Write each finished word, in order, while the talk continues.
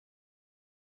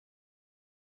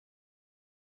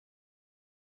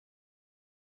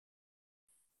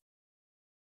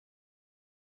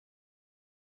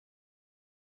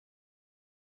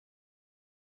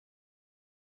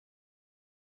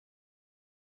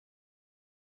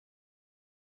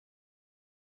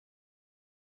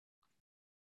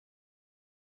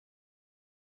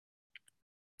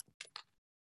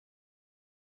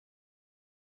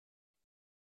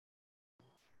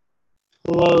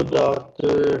Hello,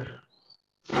 doctor.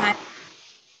 Hi,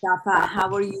 Safa. How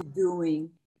are you doing?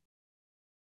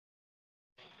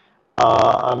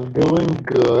 I'm doing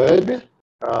good.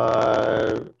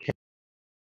 Uh,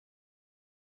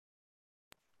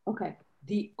 Okay.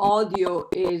 The audio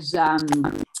is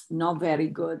not very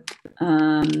good.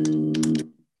 Um,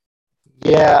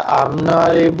 yeah, I'm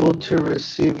not able to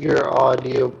receive your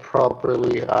audio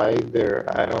properly either.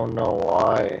 I don't know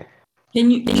why.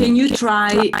 can you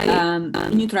try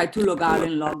to log out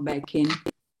and log back in?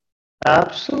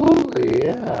 Absolutely,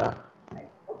 yeah. Okay,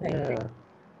 great.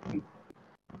 Yeah.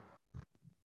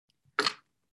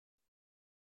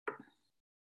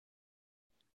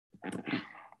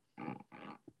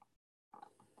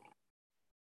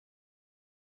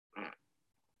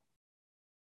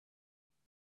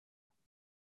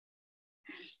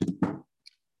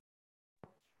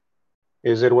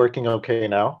 Is it working okay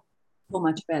now? So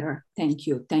much better. Thank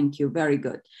you. Thank you. Very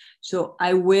good. So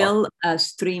I will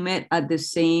stream it at the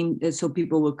same, so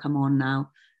people will come on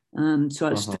now. So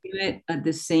I'll Uh-huh. stream it at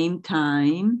the same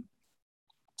time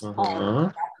on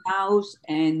Uh-huh. House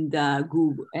and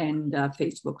Google and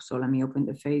Facebook. So let me open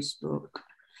the Facebook.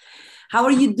 How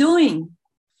are you doing?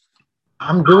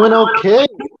 I'm doing okay.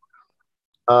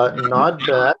 Not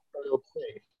bad, but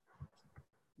okay.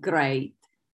 Great.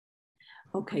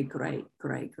 Okay, great,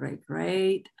 great, great,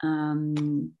 great.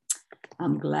 I'm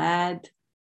glad.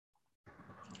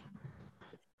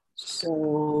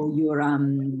 So you're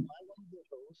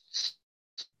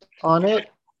On it,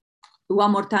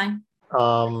 one more time.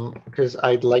 because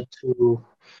I'd like to.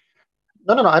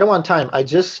 No, I don't want time. I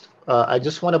just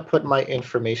want to put my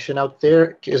information out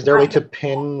there. Is there a way to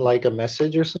pin like a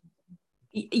message or something?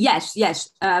 Yes, yes.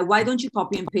 Why don't you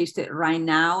copy and paste it right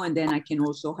now, and then I can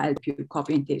also help you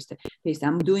copy and paste it. Paste.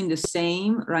 I'm doing the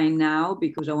same right now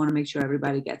because I want to make sure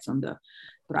everybody gets on the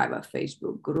private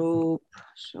Facebook group.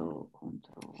 So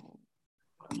control.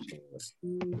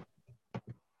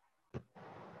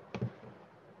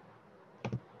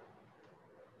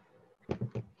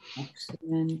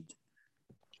 Excellent.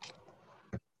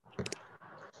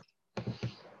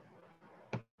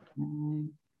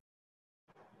 Okay.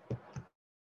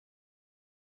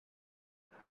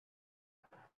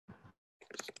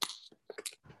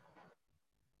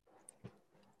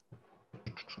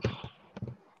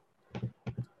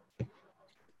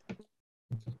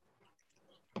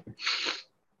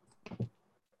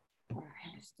 All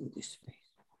right, let's do this face.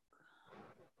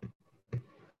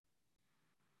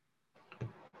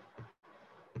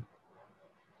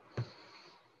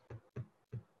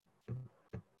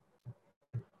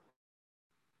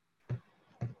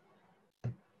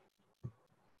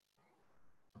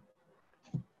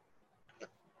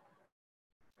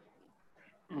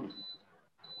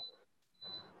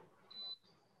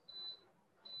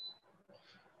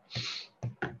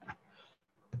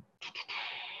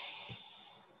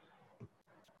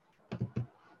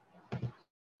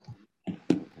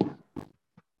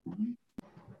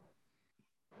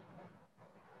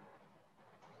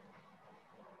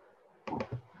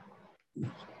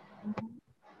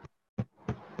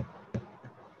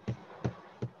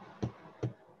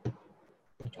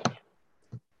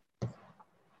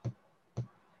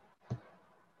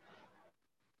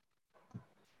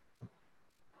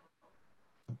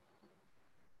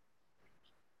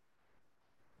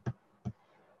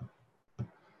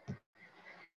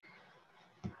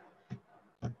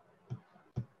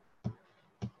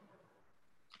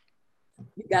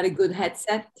 You got a good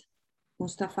headset,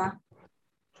 Mustafa?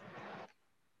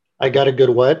 I got a good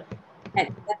what?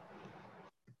 Headset,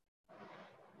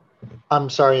 I'm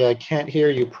sorry, I can't hear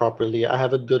you properly. I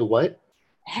have a good what?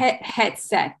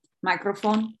 headset,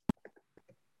 microphone.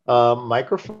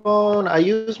 Microphone. I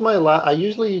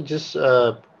usually just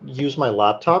use my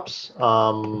laptops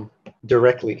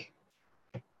directly.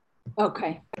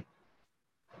 Okay.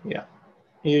 Yeah.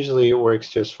 Usually it works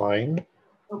just fine.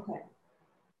 Okay.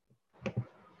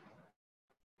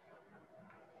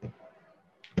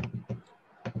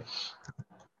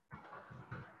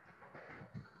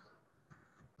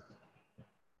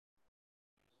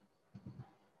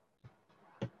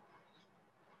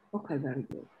 Okay, very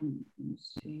good. Let me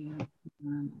see.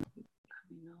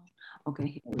 Okay,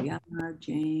 here we are.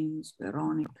 James,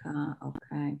 Veronica.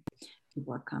 Okay,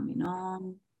 people are coming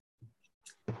on.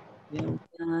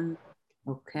 Jillian.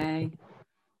 Okay.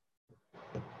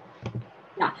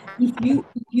 Yeah, if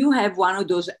you have one of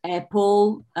those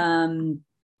Apple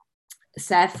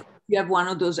Seth, if you have one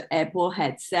of those Apple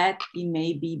headset, it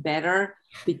may be better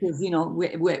because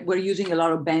we're using a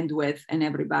lot of bandwidth and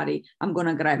everybody. I'm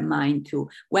gonna grab mine too.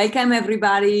 Welcome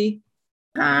everybody.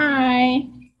 Hi.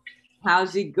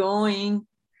 How's it going?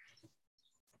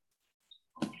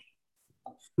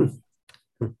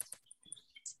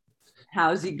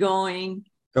 How's it going?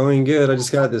 Going good. I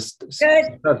just got this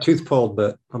tooth pulled,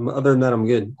 but other than that, I'm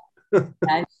good.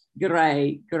 That's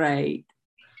great, great.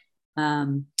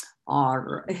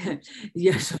 Or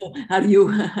yes, are you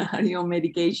on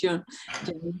medication,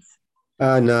 James?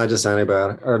 No, just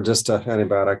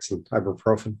antibiotics and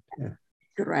ibuprofen. Yeah.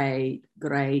 Great,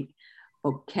 great.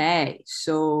 Okay,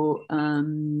 so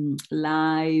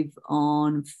live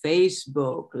on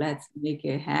Facebook. Let's make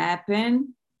it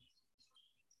happen.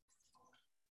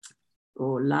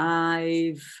 Go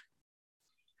live.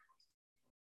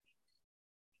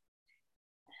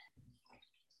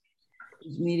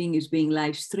 This meeting is being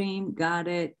live streamed. Got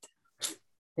it.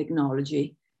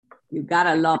 Technology. You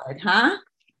gotta love it, huh?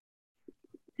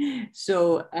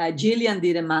 So Jillian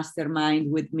did a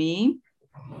mastermind with me.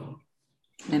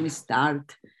 Let me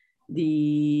start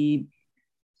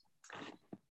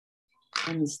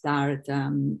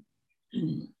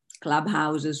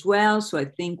Clubhouse as well. So I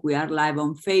think we are live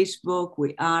on Facebook.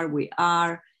 We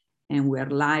are, and we're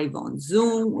live on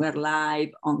Zoom. We're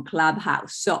live on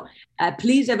Clubhouse. So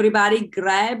please, everybody,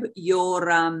 grab your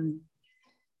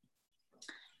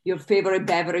favorite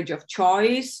beverage of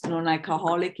choice,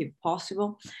 non-alcoholic if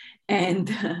possible, and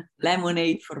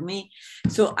lemonade for me.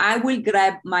 So I will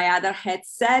grab my other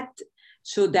headset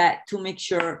so that to make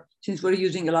sure, since we're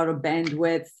using a lot of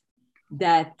bandwidth,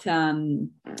 that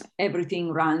everything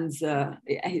runs,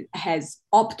 has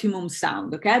optimum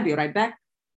sound. Okay, I'll be right back.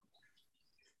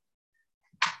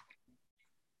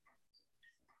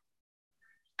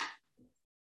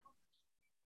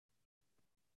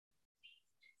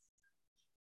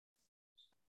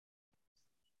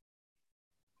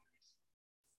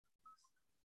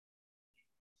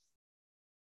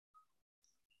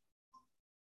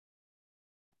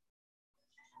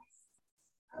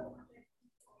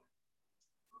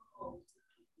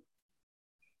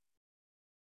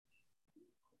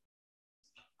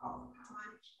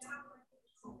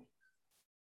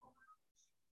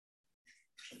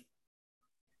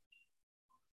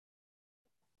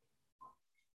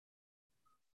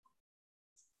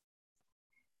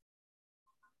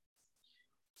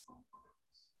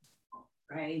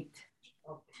 Great.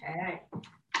 Okay.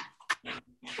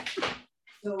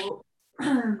 So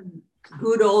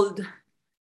good old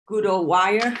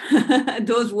wire.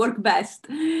 Those work best.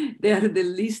 They're the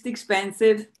least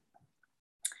expensive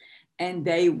and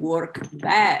they work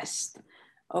best.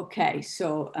 Okay,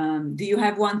 so do you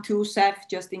have one too, Seth,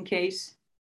 just in case?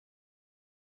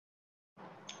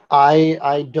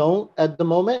 I don't at the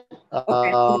moment.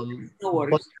 Okay, no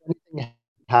worries. But if anything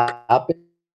happens,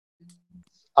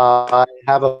 I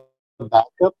have a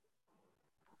backup.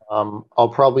 I'll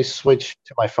probably switch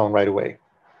to my phone right away.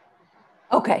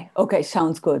 Okay,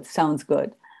 sounds good,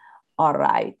 All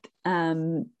right.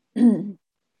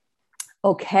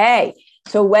 Okay,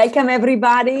 so welcome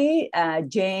everybody.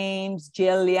 James,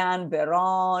 Jillian,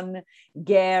 Veron,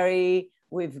 Gary.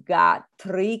 We've got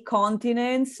 3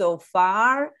 continents so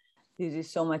far. This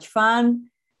is so much fun.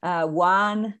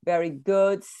 1, very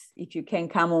good. If you can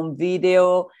come on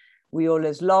video, we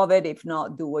always love it. If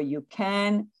not, do what you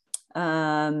can.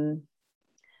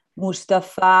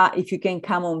 Mustafa, if you can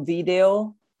come on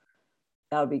video,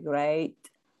 that would be great.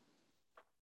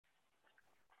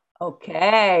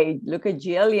 Okay, look at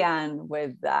Jillian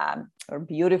with her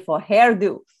beautiful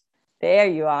hairdo. There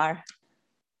you are.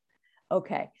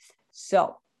 Okay,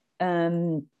 so,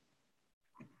 all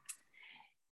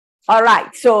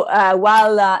right. So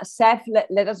while Seth,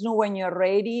 let us know when you're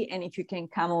ready and if you can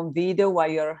come on video while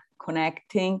you're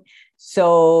connecting.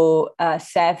 So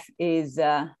Seth is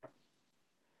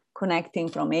connecting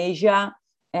from Asia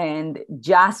and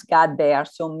just got there.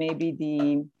 So maybe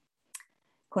the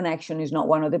connection is not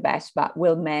one of the best, but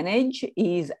will manage.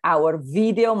 He's our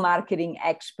video marketing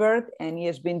expert and he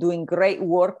has been doing great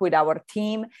work with our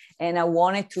team. And I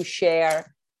wanted to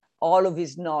share all of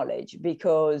his knowledge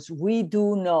because we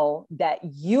do know that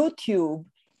YouTube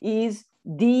is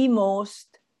the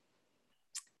most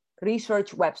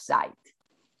research website,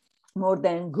 more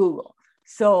than Google.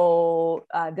 So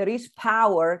there is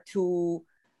power to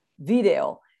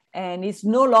video and it's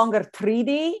no longer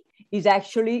 3D. Is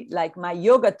actually like my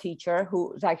yoga teacher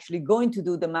who's actually going to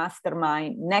do the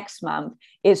mastermind next month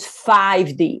is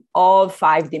 5D, all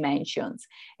 5 dimensions.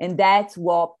 And that's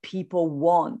what people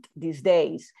want these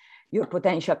days, your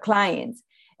potential clients.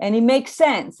 And it makes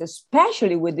sense,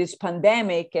 especially with this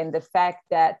pandemic and the fact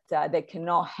that they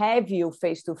cannot have you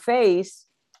face-to-face,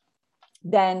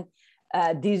 then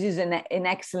this is an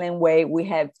excellent way. We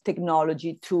have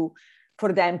technology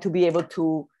for them to be able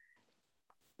to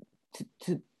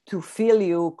feel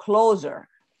you closer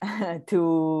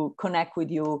to connect with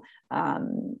you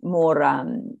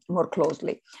more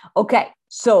closely. Okay,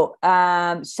 so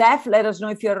Seth, let us know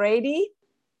if you're ready.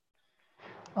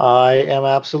 I am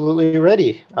absolutely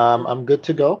ready. I'm good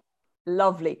to go.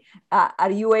 Lovely.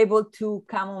 Are you able to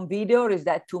come on video, or is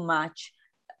that too much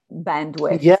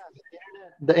bandwidth? Yeah,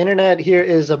 the internet here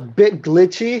is a bit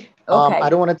glitchy. Okay. I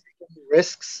don't want to take any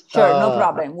risks. Sure, no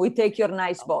problem. We take your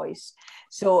nice voice.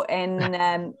 So,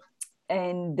 and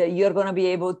you're going to be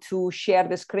able to share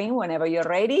the screen whenever you're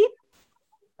ready.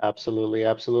 Absolutely,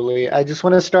 absolutely. I just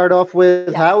want to start off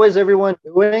with how is everyone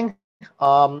doing?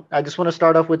 I just want to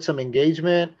start off with some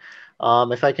engagement.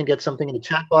 If I can get something in the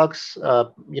chat box,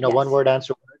 one word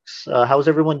answer works. How's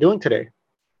everyone doing today?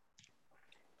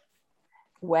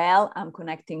 Well, I'm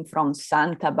connecting from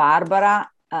Santa Barbara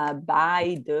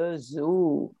by the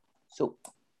zoo. So,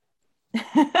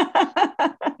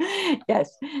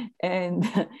 yes, and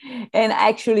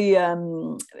actually,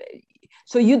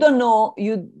 so you don't know,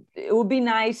 it would be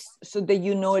nice so that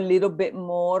you know a little bit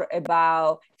more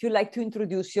about, if you'd like to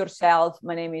introduce yourself.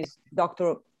 My name is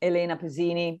Dr. Elena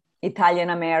Pezzini,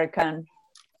 Italian-American,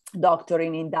 doctor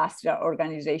in industrial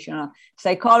organizational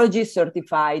psychology,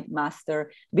 certified master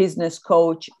business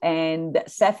coach, and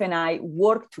Seth and I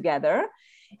work together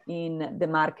in the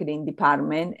marketing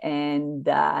department, and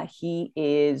he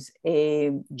is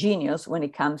a genius when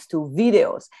it comes to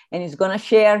videos, and he's going to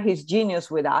share his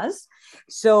genius with us.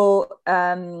 So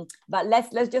but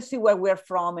let's just see where we're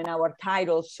from in our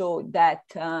title, so that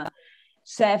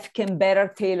Seth can better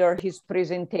tailor his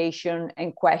presentation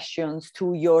and questions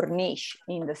to your niche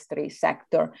industry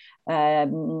sector.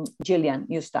 Jillian,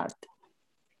 you start.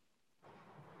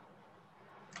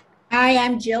 Hi,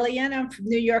 I'm Jillian. I'm from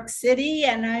New York City,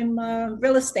 and I'm a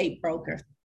real estate broker.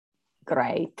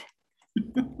 Great.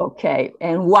 Okay,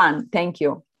 and Juan, thank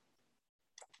you.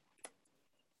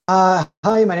 Hi,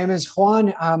 my name is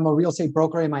Juan. I'm a real estate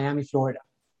broker in Miami, Florida.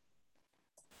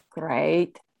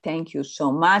 Great. Thank you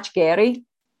so much. Gary?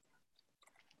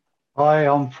 Hi,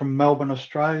 I'm from Melbourne,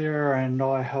 Australia, and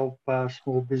I help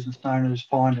small business owners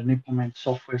find and implement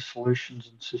software solutions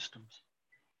and systems.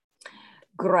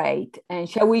 Great. And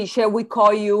shall we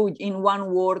call you in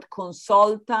one word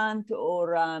consultant,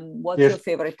 or what's your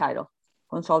favorite title?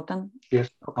 Consultant? Yes,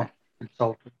 okay.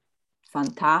 Consultant.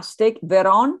 Fantastic.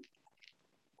 Veron?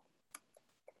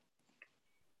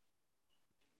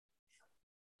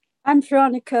 I'm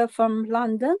Veronica from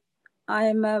London.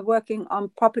 I'm working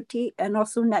on property and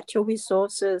also natural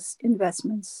resources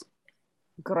investments.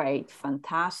 Great,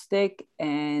 fantastic.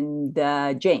 And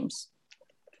James?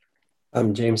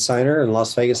 I'm James Siner in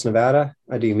Las Vegas, Nevada.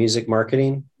 I do music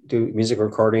marketing, do music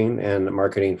recording and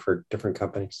marketing for different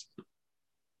companies.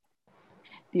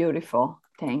 Beautiful.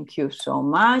 Thank you so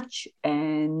much.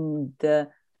 And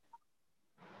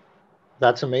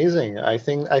that's amazing. I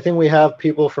think we have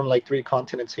people from like 3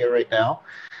 continents here right now.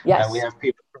 Yes. And we have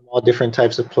people from all different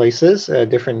types of places,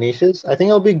 different niches. I think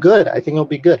it'll be good.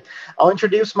 I'll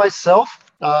introduce myself,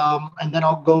 and then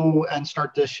I'll go and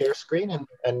start the share screen, and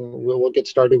we'll get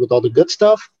started with all the good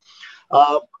stuff.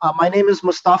 My name is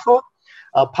Mustafa.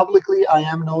 Publicly, I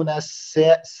am known as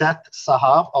Seth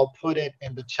Sahab. I'll put it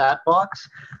in the chat box.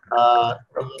 A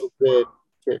little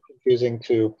bit confusing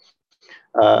to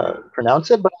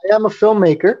pronounce it, but I am a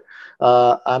filmmaker.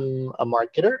 I'm a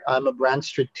marketer. I'm a brand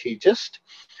strategist.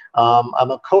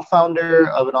 I'm a co-founder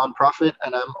of a nonprofit,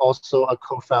 and I'm also a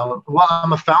co-founder. Well,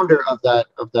 I'm a founder of that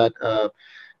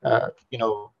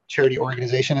charity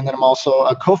organization, and then I'm also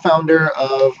a co-founder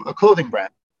of a clothing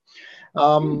brand.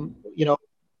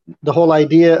 The whole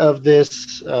idea of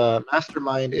this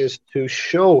mastermind is to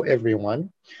show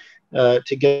everyone,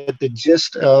 to get the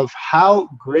gist of how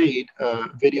great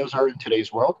videos are in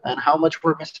today's world and how much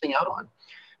we're missing out on.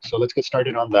 So let's get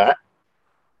started on that.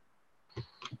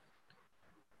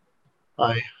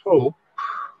 I hope.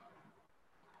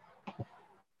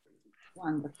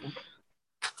 Wonderful.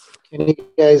 Are you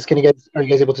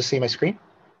guys able to see my screen?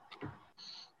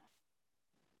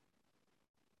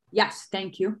 Yes,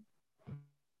 thank you.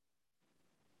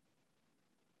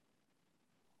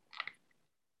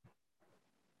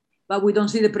 But we don't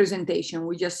see the presentation.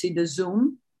 We just see the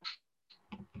Zoom.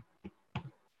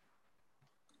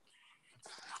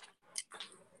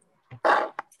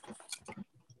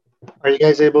 Are you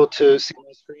guys able to see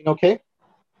my screen okay?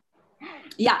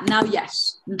 Yeah, now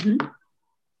yes. Mm-hmm.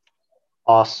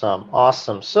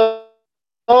 Awesome. So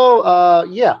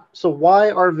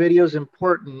why are videos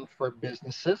important for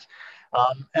businesses?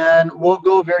 And we'll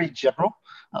go very general.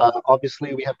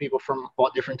 Obviously, we have people from all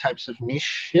different types of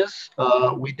niches.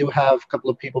 We do have a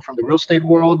couple of people from the real estate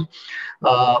world,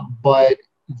 but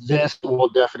this will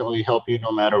definitely help you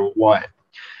no matter what.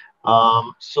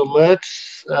 So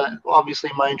let's, obviously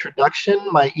my introduction,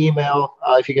 my email,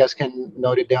 if you guys can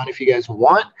note it down if you guys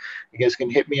want. You guys can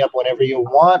hit me up whenever you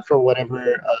want for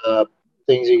whatever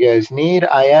things you guys need.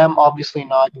 I am obviously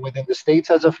not within the States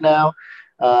as of now,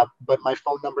 but my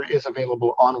phone number is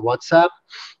available on WhatsApp.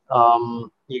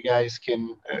 You guys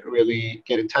can really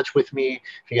get in touch with me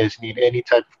if you guys need any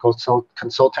type of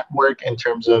consultant work in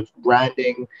terms of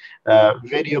branding,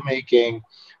 video making,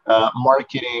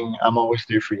 marketing. I'm always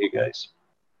there for you guys.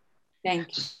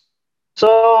 Thank you.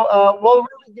 So we'll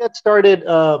really get started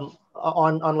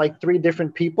on like three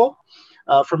different people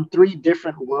from three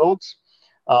different worlds.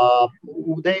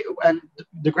 They and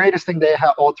the greatest thing they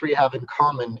have, all three have in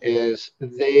common, is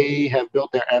they have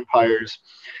built their empires,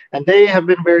 and they have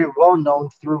been very well known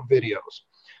through videos.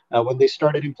 When they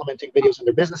started implementing videos in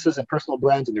their businesses and personal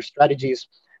brands and their strategies,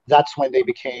 that's when they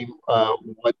became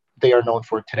what they are known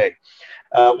for today.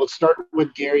 We'll start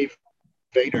with Gary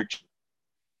Vaynerchuk.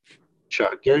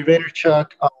 Gary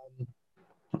Vaynerchuk,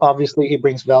 obviously, he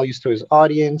brings values to his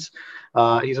audience.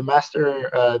 He's a master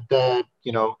that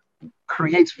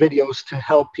creates videos to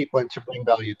help people and to bring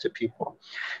value to people.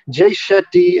 Jay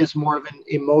Shetty is more of an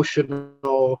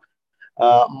emotional,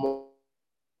 more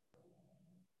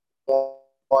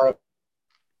of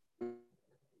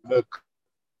a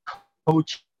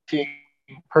coaching,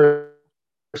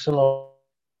 personal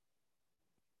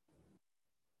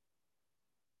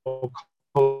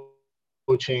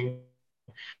coaching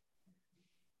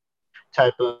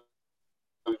type of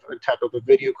a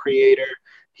video creator.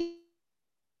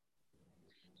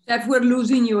 Jeff, we're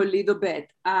losing you a little bit.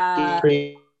 He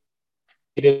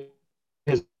created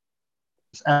his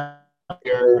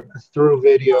through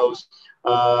videos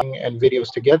and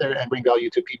videos together and bring value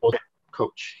to people.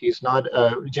 Coach. He's not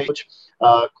a coach,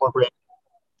 corporate.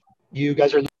 You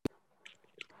guys are.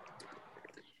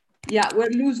 Yeah,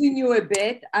 we're losing you a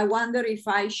bit. I wonder if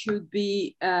I should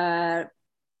be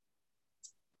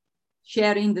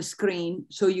sharing the screen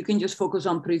so you can just focus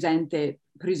on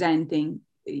presenting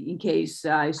in case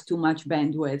it's too much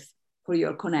bandwidth for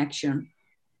your connection.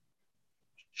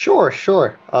 Sure.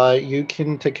 You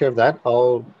can take care of that.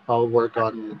 I'll work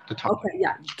on the topic. Okay,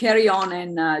 yeah. Carry on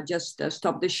and just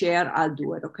stop the share. I'll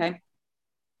do it, okay?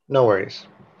 No worries.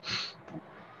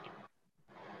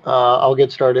 I'll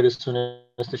get started as soon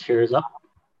as the share is up.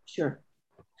 Sure.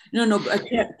 No,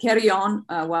 carry on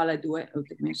while I do it. It'll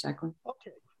take me a second.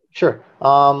 Okay. Sure.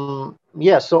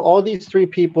 Yeah, so all these three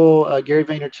people, Gary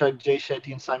Vaynerchuk, Jay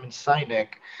Shetty, and Simon Sinek,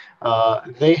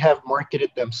 they have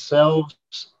marketed themselves,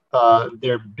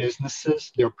 their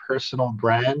businesses, their personal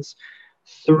brands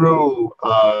through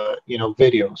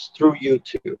videos, through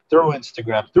YouTube, through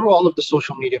Instagram, through all of the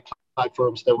social media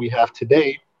platforms that we have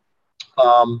today,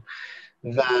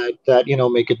 that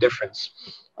make a difference.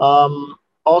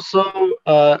 Also,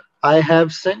 I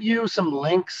have sent you some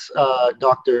links,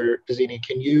 Dr. Pizzini.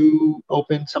 Can you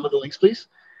open some of the links, please?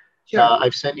 Sure.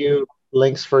 I've sent you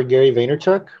links for Gary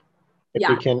Vaynerchuk. If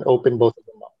you can open both of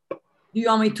them up. Do you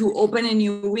want me to open a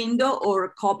new window or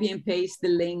copy and paste the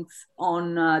links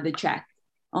on the chat,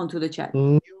 onto the chat?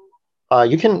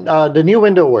 You can, the new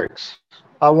window works.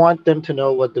 I want them to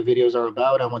know what the videos are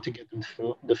about. I want to get them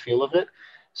the feel of it.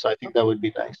 So I think that would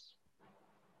be nice.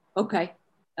 Okay.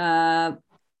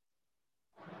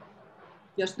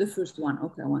 Just the first one.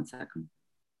 Okay, 1 second.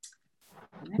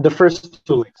 The first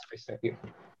two links I sent you.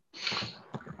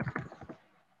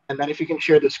 And then if you can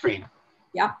share the screen.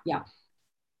 Yeah.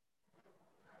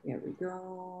 There we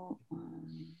go.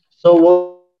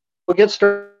 So we'll get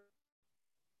started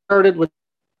with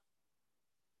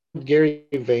Gary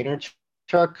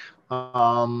Vaynerchuk.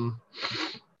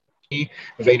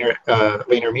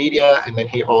 VaynerMedia, and then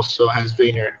he also has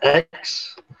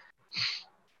VaynerX.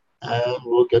 And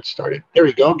we'll get started. There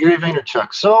we go, Gary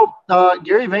Vaynerchuk. So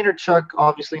Gary Vaynerchuk,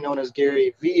 obviously known as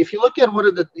Gary V. If you look at what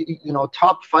are the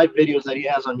top 5 videos that he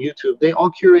has on YouTube, they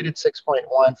all curated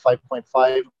 6.1,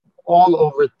 5.5, all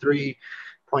over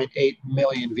 3.8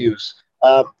 million views.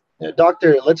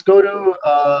 Doctor, let's go to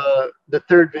the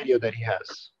third video that he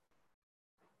has.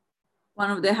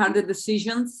 One of the harder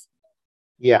decisions.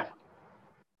 Yeah.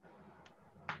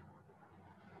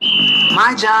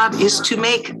 My job is to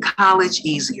make college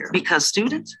easier because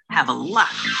students have a lot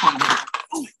on them.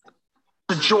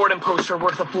 The Jordan poster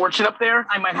worth a fortune up there.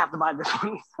 I might have to buy this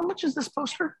one. How much is this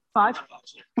poster? 5?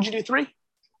 Would you do 3?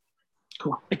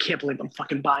 Cool. I can't believe I'm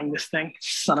fucking buying this thing.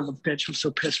 Son of a bitch. I'm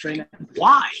so pissed right now.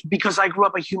 Why? Because I grew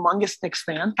up a humongous Knicks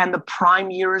fan, and the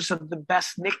prime years of the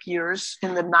best Knicks years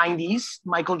in the 90s,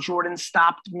 Michael Jordan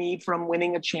stopped me from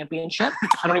winning a championship.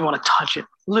 I don't even want to touch it.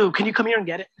 Lou, can you come here and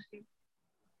get it?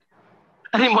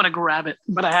 I didn't want to grab it,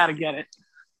 but I had to get it.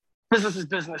 Business is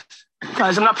business.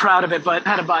 Guys, I'm not proud of it, but I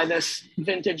had to buy this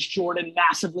vintage Jordan,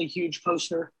 massively huge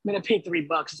poster. I mean, I paid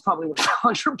 $3. It's probably worth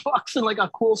 $100 in like a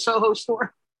cool Soho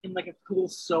store. In like a cool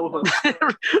Soho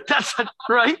store. That's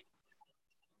right.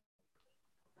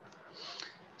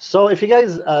 So if you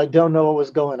guys don't know what was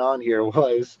going on here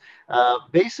was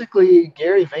basically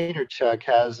Gary Vaynerchuk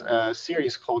has a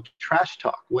series called Trash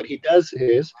Talk. What he does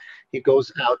is he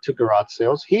goes out to garage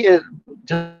sales. He is,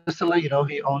 just to let you know,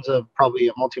 he owns probably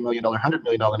a multi-million-dollar, $100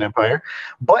 million empire.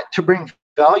 But to bring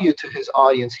value to his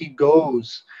audience, he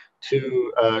goes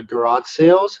to garage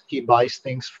sales. He buys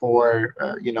things for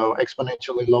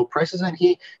exponentially low prices, and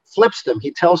he flips them.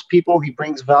 He tells people, he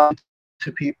brings value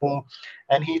to people,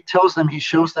 and he tells them, he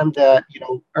shows them that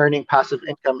earning passive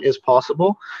income is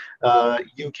possible.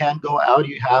 You can go out,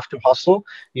 you have to hustle,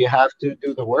 you have to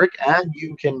do the work, and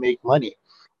you can make money.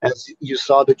 As you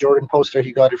saw the Jordan poster,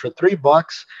 he got it for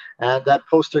 $3, and that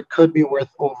poster could be worth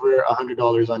over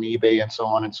 $100 on eBay and so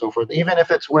on and so forth. Even if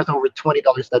it's worth over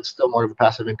 $20, that's still more of a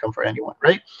passive income for anyone,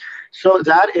 right? So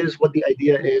that is what the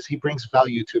idea is. He brings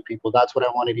value to people. That's what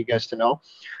I wanted you guys to know.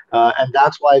 And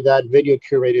that's why that video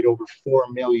curated over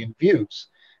 4 million views.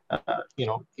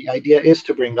 The idea is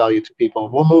to bring value to people.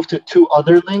 We'll move to 2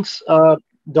 other links,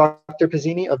 Dr.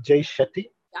 Pizzini, of Jay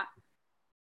Shetty. Yeah.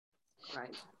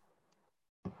 Right.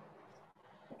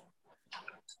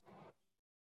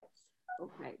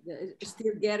 Okay,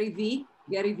 still Gary V,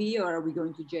 or are we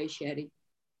going to Jay Shetty?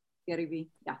 Gary V,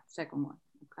 yeah, second one.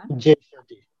 Okay. Jay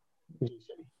Shetty.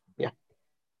 Yeah.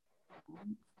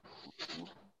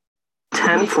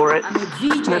 10 for it. I'm a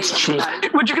VJ. That's cheap.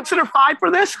 Would you consider 5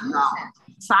 for this? No.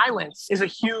 Silence is a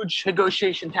huge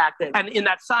negotiation tactic. And in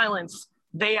that silence,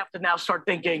 they have to now start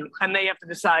thinking, and they have to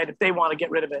decide if they want to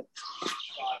get rid of it.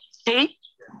 8?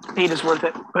 8 is worth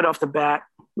it. Right off the bat,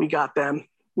 we got them.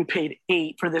 We paid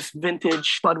 8 for this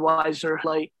vintage Budweiser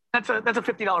light. That's a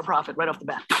 $50 profit right off the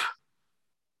bat.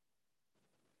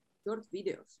 Short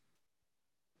videos.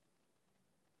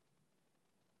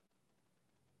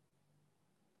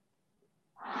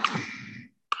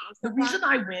 The reason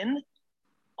I win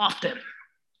often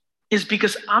is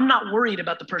because I'm not worried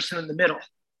about the person in the middle.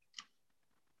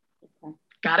 Okay.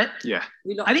 Got it? Yeah.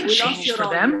 I didn't change for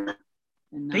them.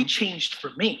 They changed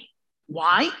for me.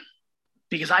 Why?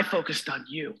 Because I focused on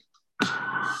you.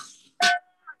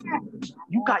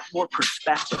 You got your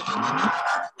perspective.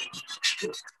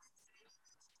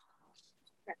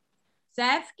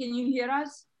 Seth, can you hear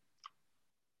us?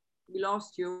 We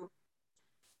lost you.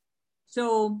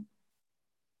 So,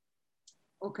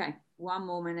 okay, one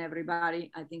moment, everybody.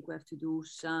 I think we have to do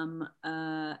some,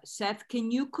 Seth,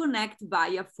 can you connect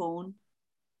via phone?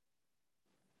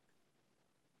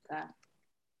 Seth,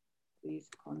 please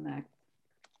connect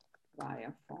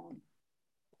via phone.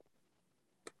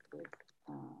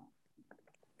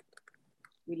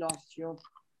 We lost you.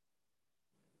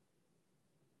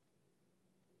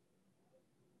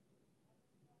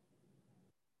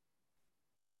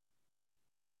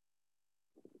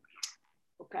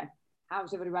 Okay,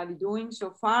 how's everybody doing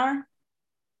so far?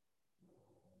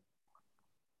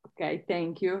 Okay,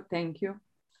 thank you, thank you.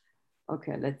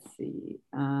 Okay, let's see.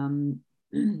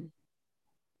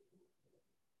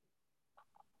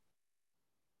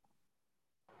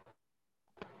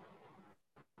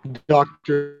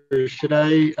 Doctor, should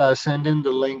I send in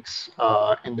the links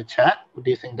in the chat? Do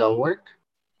you think that'll work?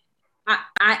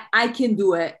 I can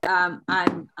do it.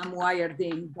 I'm wired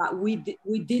in, but we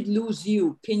did lose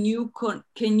you. Can you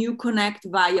connect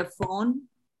via phone?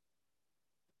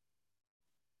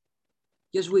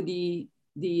 Just with the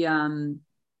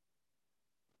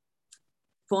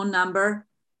phone number,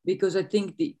 because I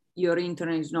think your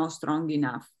internet is not strong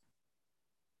enough.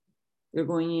 You're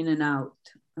going in and out.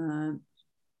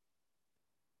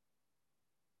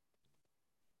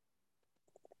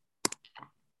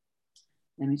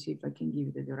 Let me see if I can give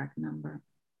you the direct number.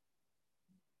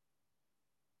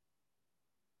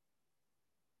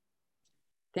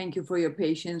 Thank you for your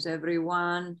patience,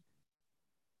 everyone.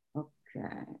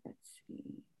 Okay, let's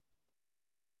see.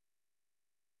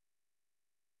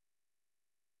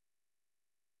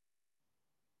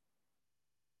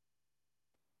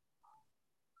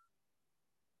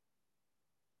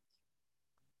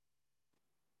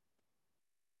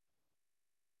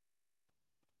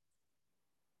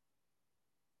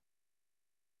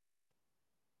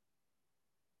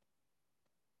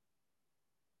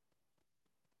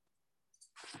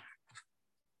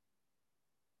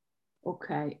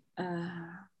 Okay.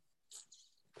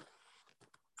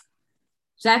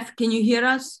 Zeph, can you hear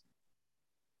us?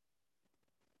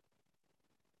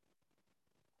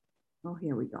 Oh,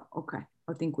 here we go. Okay.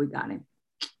 I think we got him.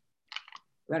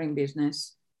 We're in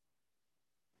business.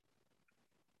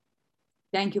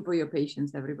 Thank you for your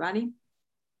patience, everybody.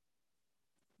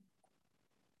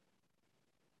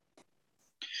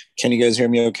 Can you guys hear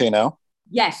me okay now?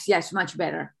 Yes, yes, much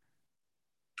better.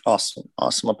 Awesome,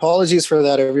 awesome. Apologies for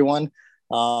that, everyone.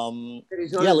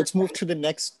 Yeah, let's move to the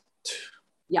next.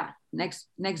 Yeah, next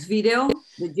video,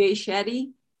 the Jay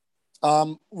Shetty.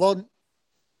 Well,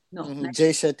 no,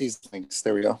 Jay Shetty's links.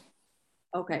 There we go.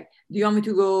 Okay. Do you want me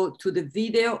to go to the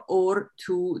video or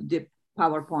to the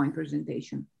PowerPoint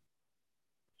presentation?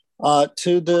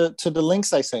 To the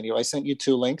links I sent you. I sent you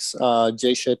 2 links.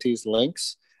 Jay Shetty's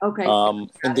links. Okay.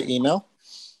 In the email.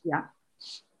 Yeah.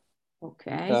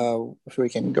 Okay. If we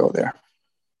can go there.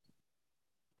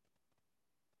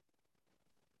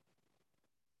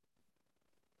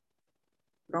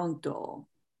 Pronto.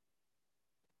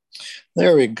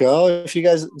 There we go. If you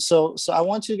guys, so I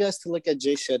want you guys to look at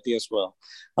Jay Shetty as well,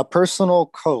 a personal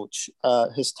coach.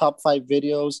 His top 5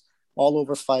 videos, all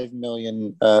over 5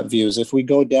 million views. If we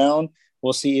go down,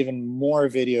 we'll see even more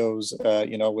videos.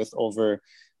 You know, with over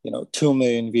 2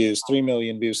 million views, 3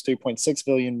 million views, 3.6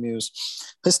 billion views.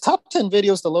 His top 10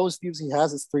 videos, the lowest views he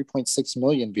has is 3.6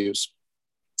 million views.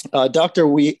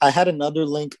 Doctor, I had another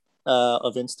link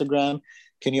of Instagram.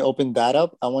 Can you open that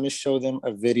up? I want to show them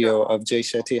a video of Jay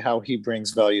Shetty, how he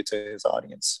brings value to his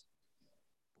audience.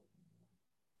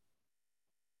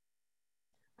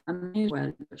 I may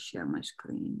well share my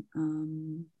screen.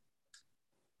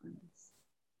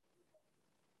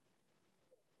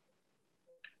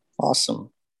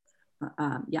 Awesome.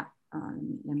 Yeah,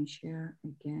 let me share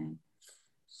again.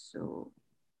 So,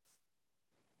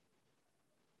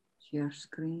 share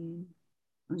screen.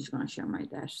 I'm just gonna share my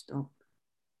desktop.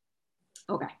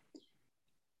 Okay,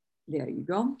 there you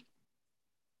go.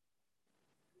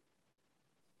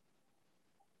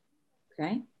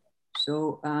 Okay,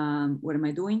 so what am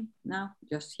I doing now?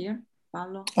 Just here,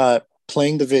 Paolo?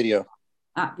 Playing the video.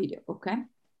 Video, okay.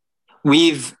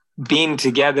 We've been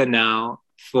together now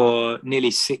for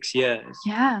nearly 6 years.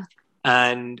 Yeah.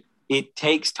 And it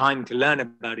takes time to learn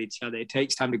about each other. It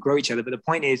takes time to grow each other. But the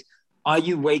point is, are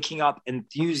you waking up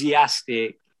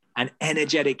enthusiastic and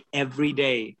energetic every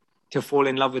day to fall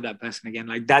in love with that person again?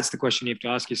 Like, that's the question you have to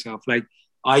ask yourself. Like,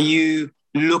 are you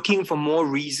looking for more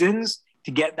reasons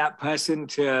to get that person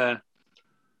to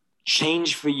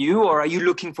change for you? Or are you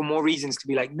looking for more reasons to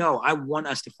be like, no, I want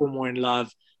us to fall more in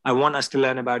love. I want us to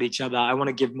learn about each other. I want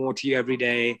to give more to you every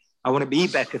day. I want to be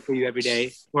better for you every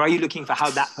day. Or are you looking for how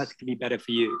that person can be better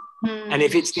for you? And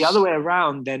if it's the other way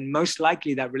around, then most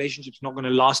likely that relationship's not going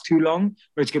to last too long,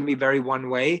 or it's going to be very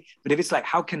one way. But if it's like,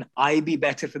 how can I be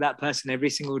better for that person every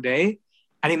single day?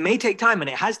 And it may take time, and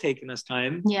it has taken us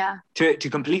time to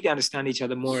completely understand each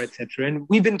other more, etc. And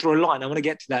we've been through a lot, and I want to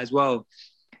get to that as well.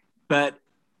 But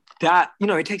that,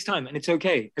 it takes time, and it's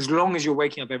okay. As long as you're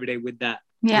waking up every day with that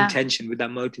intention, with that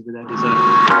motive, with that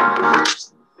desire.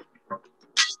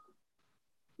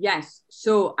 Yes,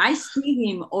 so I see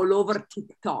him all over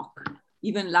TikTok,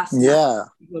 even last night.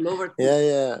 All over TikTok.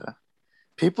 Yeah.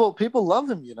 People love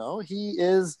him. He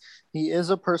is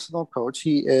a personal coach.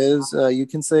 He is. You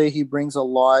can say he brings a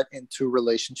lot into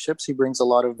relationships. He brings a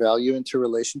lot of value into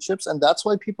relationships, and that's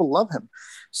why people love him.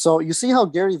 So you see how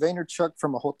Gary Vaynerchuk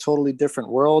from a totally different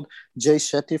world, Jay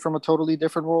Shetty from a totally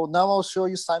different world. Now I'll show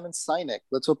you Simon Sinek.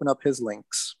 Let's open up his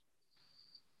links.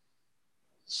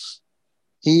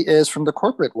 He is from the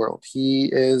corporate world. He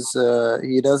is.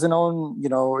 He doesn't own.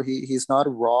 He's not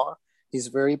raw. He's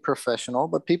very professional,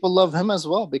 but people love him as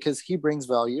well because he brings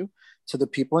value to the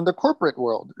people in the corporate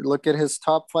world. Look at his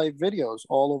top 5 videos,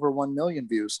 all over 1 million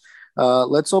views.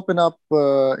 Let's open up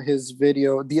his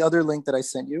video. The other link that I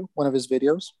sent you, one of his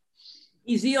videos.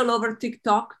 Is he all over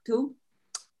TikTok too?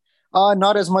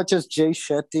 Not as much as Jay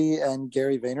Shetty and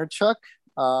Gary Vaynerchuk,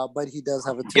 but he does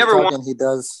have a TikTok and he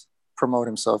does promote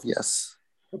himself. Yes.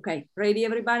 Okay, ready,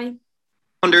 everybody?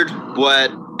 Wondered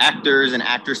what actors and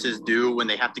actresses do when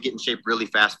they have to get in shape really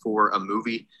fast for a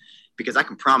movie, because I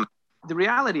can promise. The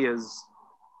reality is,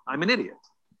 I'm an idiot.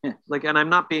 Like, and I'm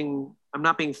not being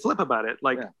flip about it.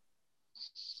 Like,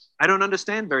 I don't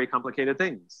understand very complicated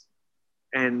things,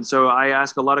 and so I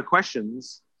ask a lot of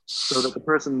questions so that the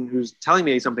person who's telling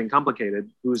me something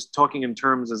complicated, who's talking in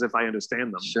terms as if I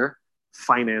understand them,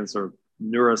 finance or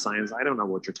neuroscience, I don't know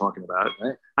what you're talking about,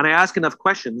 and I ask enough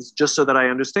questions just so that I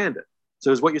understand it.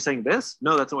 So is what you're saying this?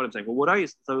 No, that's not what I'm saying. Well, what are you?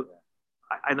 So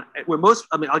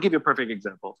I'll give you a perfect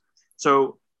example.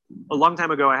 So a long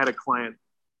time ago, I had a client.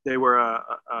 They were a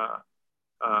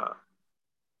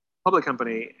public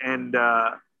company, and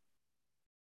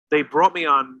they brought me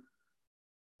on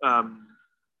to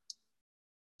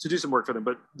do some work for them.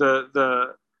 But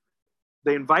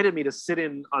they invited me to sit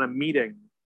in on a meeting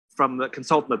from the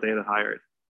consultant that they had hired.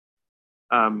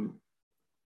 And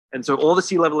so all the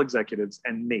C-level executives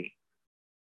and me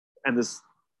and this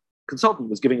consultant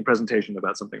was giving a presentation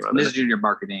about something or other. This is junior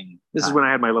marketing. This is when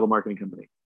I had my little marketing company,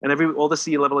 and all the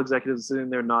C-level executives sitting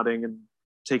there nodding and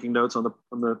taking notes on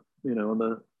the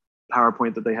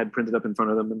PowerPoint that they had printed up in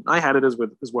front of them, and I had it as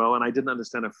well, and I didn't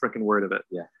understand a freaking word of it.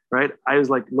 Yeah. Right. I was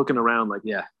like looking around, like,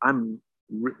 yeah, and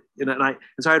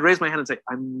so I'd raise my hand and say,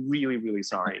 I'm really, really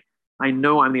sorry. I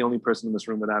know I'm the only person in this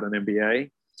room without an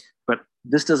MBA, but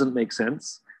this doesn't make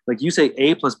sense. Like you say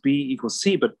A plus B equals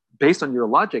C, but based on your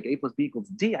logic, A plus B equals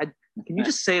D. Can you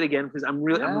just say it again? Because I'm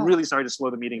really sorry to slow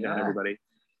the meeting down, everybody.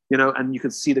 And you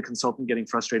could see the consultant getting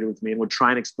frustrated with me and would try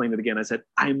and explain it again. I said,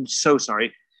 I'm so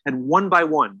sorry. And one by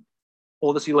one,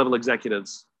 all the C-level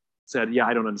executives said, yeah,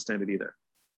 I don't understand it either.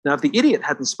 Now, if the idiot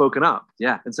hadn't spoken up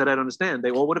and said, I don't understand,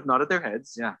 they all would have nodded their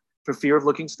heads for fear of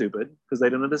looking stupid because they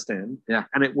didn't understand. Yeah.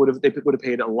 And they would have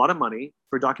paid a lot of money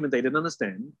for a document they didn't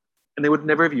understand, and they would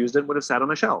never have used it and would have sat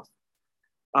on a shelf.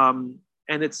 And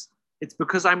it's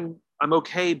because I'm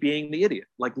okay being the idiot.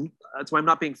 Like, that's why I'm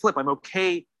not being flip. I'm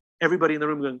okay, everybody in the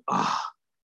room going,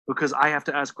 because I have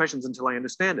to ask questions until I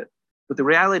understand it. But the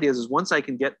reality is once I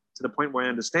can get to the point where I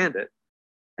understand it,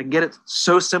 I can get it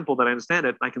so simple that I understand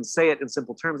it, I can say it in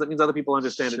simple terms. That means other people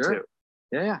understand it too.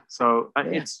 Yeah. So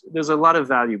there's a lot of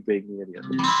value being the idiot.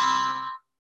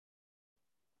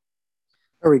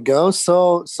 There we go.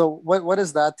 So what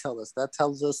does that tell us? That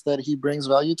tells us that he brings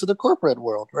value to the corporate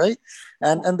world, right?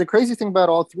 And the crazy thing about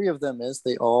all three of them is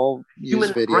they all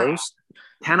use videos.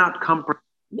 Cannot comprehend.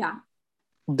 Yeah.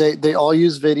 They all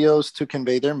use videos to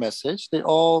convey their message. They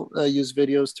all use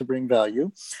videos to bring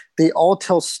value. They all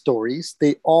tell stories.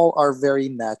 They all are very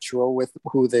natural with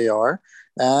who they are.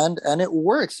 And it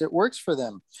works. It works for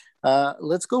them.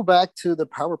 Let's go back to the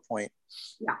PowerPoint.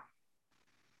 Yeah.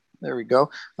 There we go.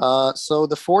 So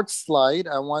the fourth slide,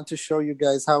 I want to show you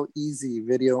guys how easy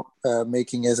video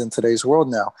making is in today's world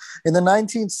now. In the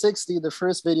 1960s, the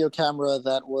first video camera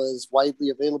that was widely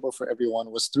available for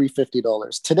everyone was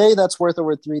 $350. Today, that's worth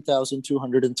over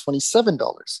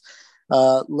 $3,227.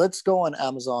 Let's go on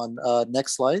Amazon.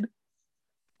 Next slide.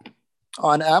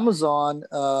 On Amazon,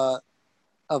 a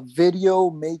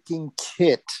video making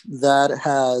kit that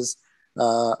has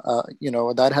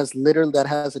that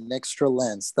has an extra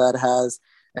lens, that has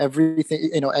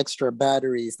everything, extra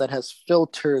batteries, that has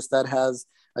filters, that has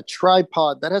a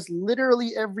tripod, that has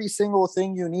literally every single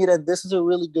thing you need. And this is a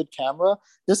really good camera.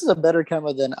 This is a better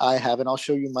camera than I have. And I'll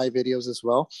show you my videos as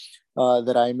well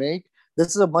that I make.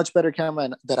 This is a much better camera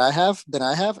that I have.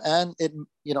 And it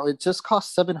just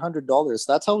costs $700.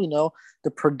 That's how we know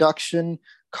the production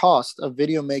cost of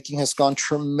video making has gone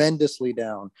tremendously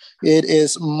down. It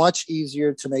is much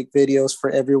easier to make videos for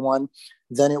everyone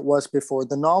than it was before.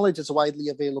 The knowledge is widely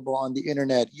available on the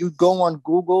internet. You go on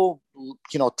Google,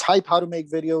 type how to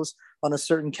make videos on a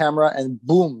certain camera, and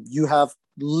boom, you have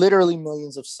literally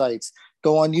millions of sites.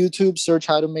 Go on YouTube, search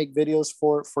how to make videos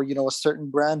for a certain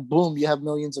brand, boom, you have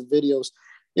millions of videos.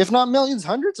 If not millions,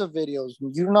 hundreds of videos.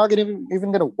 You're not even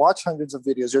going to watch hundreds of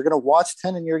videos. You're going to watch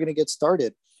 10 and you're going to get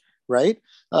started. Right.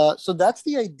 So that's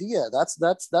the idea.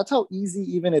 That's how easy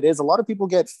even it is. A lot of people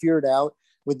get feared out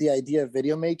with the idea of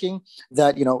video making,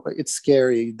 that, it's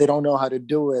scary. They don't know how to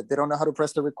do it. They don't know how to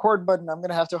press the record button. I'm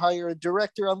going to have to hire a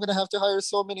director. I'm going to have to hire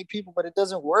so many people, but it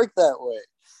doesn't work that way.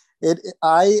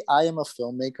 I am a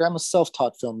filmmaker. I'm a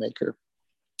self-taught filmmaker.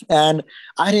 And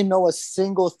I didn't know a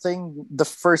single thing the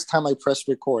first time I pressed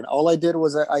record. All I did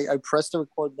was I pressed the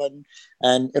record button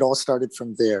and it all started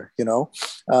from there,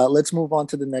 Let's move on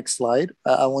to the next slide.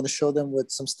 I want to show them with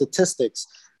some statistics.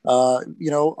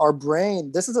 Our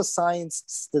brain, this is a science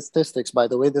statistics, by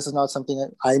the way. This is not something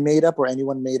that I made up or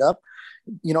anyone made up.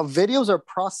 Videos are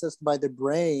processed by the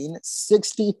brain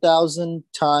 60,000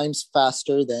 times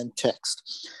faster than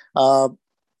text.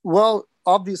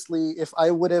 Obviously,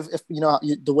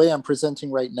 the way I'm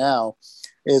presenting right now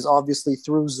is obviously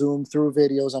through Zoom, through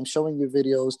videos. I'm showing you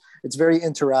videos. It's very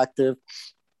interactive.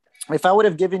 If I would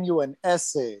have given you an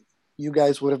essay, you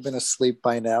guys would have been asleep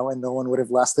by now and no one would have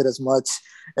lasted as much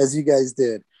as you guys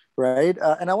did, right?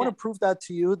 And I want to prove that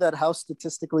to you, that how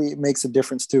statistically it makes a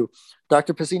difference too.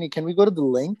 Dr. Pasini, can we go to the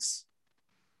links?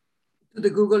 To the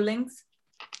Google links?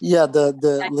 Yeah,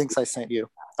 the links I sent you.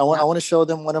 I want to show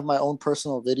them one of my own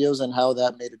personal videos and how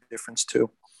that made a difference too.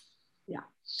 Yeah.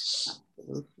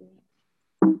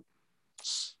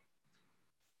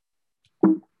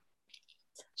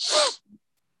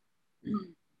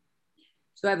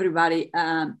 So everybody,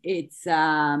 it's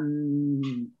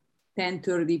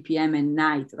 10:30 p.m. at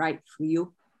night, right, for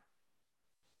you?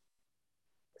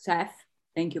 Seth,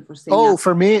 thank you for staying up.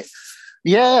 For me,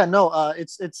 Yeah, no,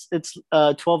 it's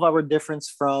 12-hour difference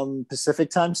from Pacific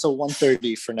time, so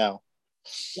 1:30 for now.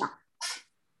 Yeah.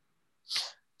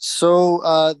 So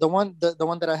the one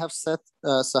that I have set,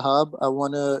 Sahab, I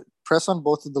want to press on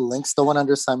both of the links. The one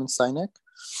under Simon Sinek,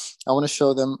 I want to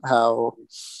show them how.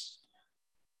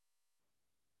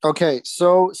 Okay,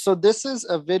 so this is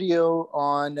a video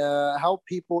on how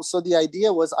people. So the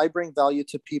idea was I bring value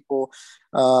to people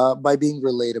by being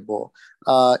relatable.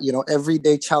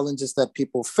 Everyday challenges that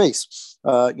people face.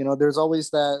 There's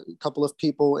always that couple of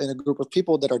people in a group of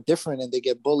people that are different and they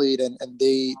get bullied and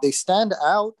they stand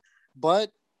out,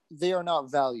 but they are not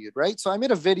valued, right? So I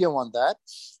made a video on that,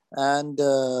 and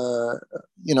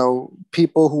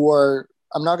people who are.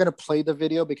 I'm not going to play the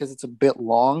video because it's a bit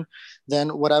long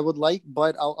than what I would like,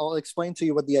 but I'll explain to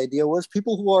you what the idea was.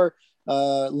 People who are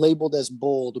labeled as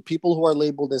bold, people who are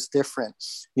labeled as different,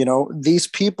 these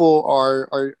people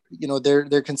are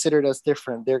they're considered as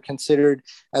different. They're considered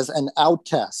as an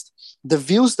outcast. The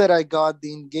views that I got,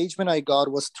 the engagement I got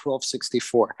was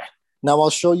 1264. Now I'll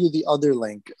show you the other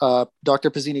link.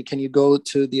 Dr. Pizzini, can you go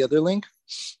to the other link?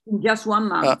 Just 1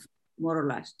 month, more or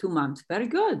less, 2 months. Very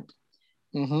good.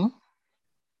 Mm-hmm.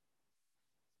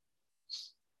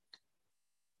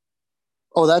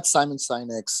 Oh, that's Simon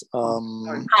Sinek's.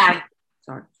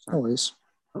 Sorry. No worries.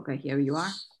 Okay, here you are.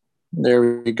 There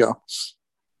we go.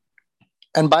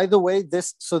 And by the way,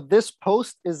 this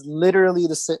post is literally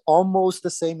almost the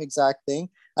same exact thing.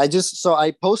 I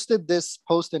posted this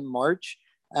post in March,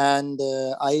 and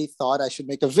I thought I should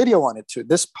make a video on it too.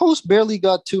 This post barely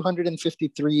got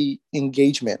 253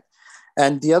 engagement,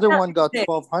 and the other one got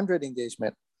 1,200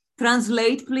 engagement.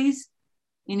 Translate, please,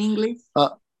 in English.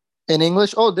 In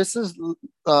English, this is.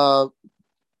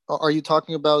 Are you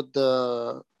talking about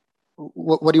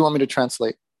what do you want me to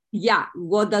translate? Yeah,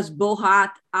 what does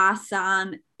Bohat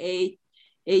Asan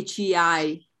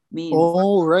HEI mean?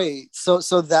 Oh, right. So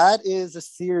that is a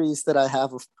series that I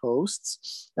have of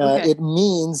posts. Okay. It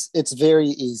means it's very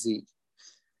easy.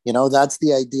 That's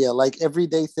the idea. Like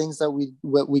everyday things that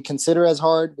we consider as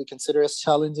hard, we consider as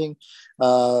challenging,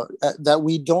 that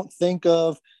we don't think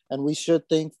of, and we should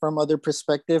think from other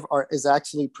perspective is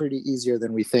actually pretty easier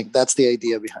than we think. That's the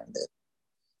idea behind it.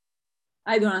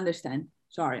 I don't understand.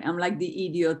 Sorry, I'm like the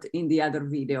idiot in the other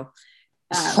video.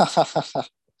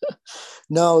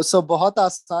 No, so Bohat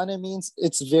Asana means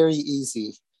it's very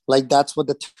easy. Like that's what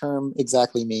the term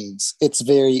exactly means. It's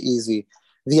very easy.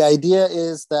 The idea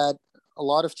is that a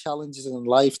lot of challenges in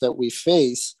life that we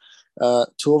face,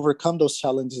 to overcome those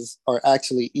challenges are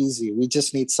actually easy. We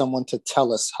just need someone to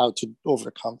tell us how to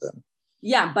overcome them.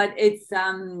 Yeah, but it's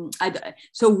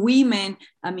so women.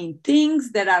 I mean,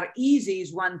 things that are easy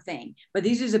is one thing, but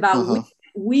this is about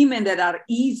women that are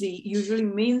easy. Usually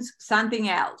means something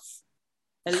else.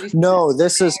 So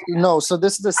this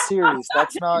is a series.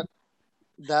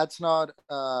 That's not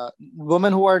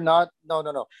women who are not.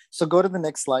 No. So go to the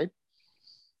next slide.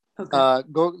 Okay.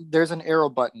 There's an arrow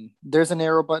button.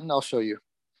 I'll show you.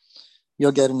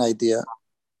 You'll get an idea.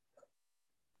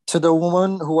 To the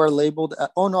women who are labeled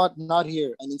not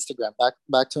here on Instagram.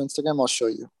 Back to Instagram. I'll show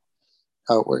you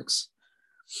how it works.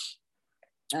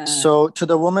 So to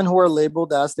the women who are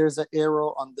labeled as, there's an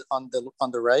arrow on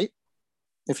the right.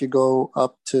 If you go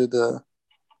up to the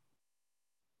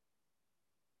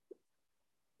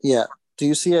do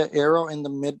you see an arrow in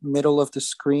the middle of the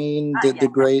screen? The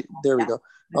gray. There we go.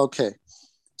 Okay,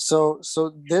 so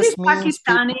this means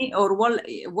Pakistani, or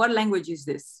what language is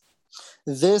this?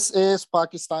 This is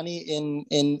Pakistani in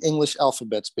English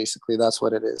alphabets, basically. That's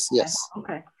what it is. Yes.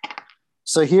 Okay.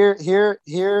 So here,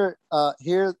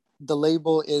 the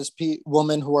label is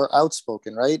women who are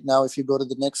outspoken. Right now, if you go to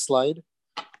the next slide,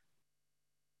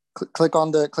 click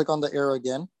on the arrow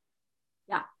again.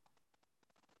 Yeah.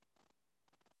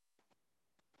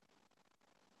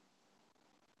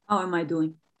 How am I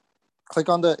doing? Click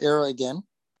on the arrow again.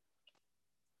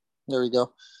 There we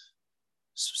go.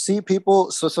 See,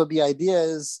 people, so the idea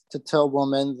is to tell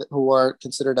women who are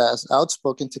considered as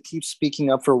outspoken to keep speaking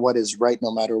up for what is right,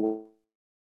 no matter what.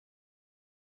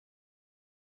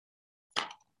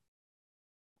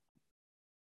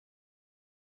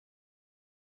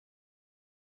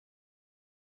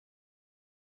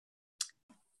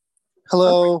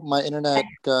 Hello, my internet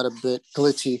got a bit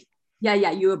glitchy.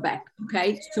 Yeah, you're back.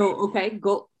 Okay, so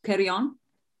go carry on.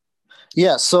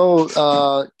 Yeah,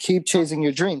 so keep chasing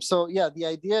your dreams. So yeah, the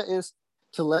idea is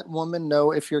to let women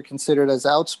know, if you're considered as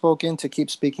outspoken, to keep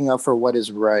speaking up for what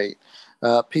is right.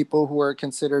 People who are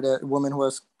considered, women who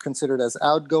are considered as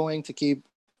outgoing, to keep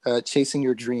chasing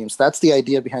your dreams. That's the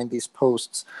idea behind these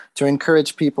posts, to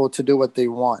encourage people to do what they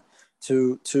want.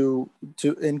 to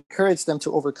encourage them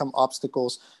to overcome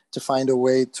obstacles to find a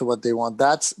way to what they want.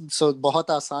 That's so Bahut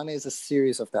Aasan is a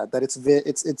series of that. That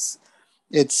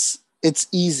it's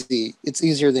easy. It's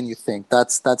easier than you think.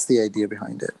 That's the idea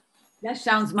behind it. That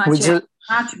sounds much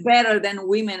better than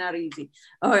women are easy.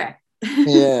 Okay.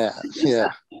 Yeah.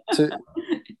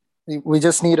 We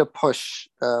just need a push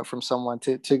from someone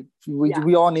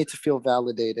we all need to feel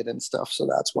validated and stuff. So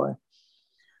that's why.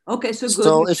 Okay, so good.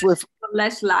 So if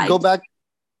less likes. Go back.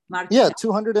 Marcia. Yeah,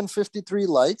 253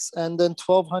 likes and then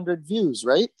 1,200 views,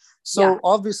 right? So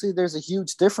obviously there's a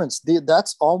huge difference.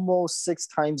 That's almost 6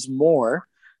 times more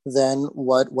than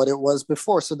what it was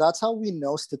before. So that's how we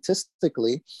know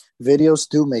statistically videos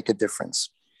do make a difference.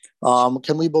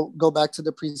 Can we go back to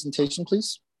the presentation,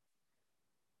 please?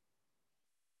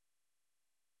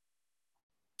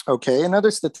 Okay,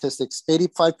 another statistics,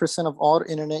 85% of all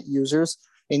internet users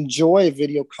enjoy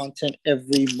video content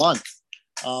every month.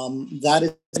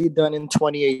 That is done in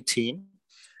 2018.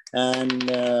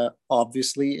 And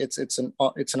obviously it's an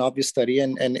obvious study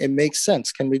and it makes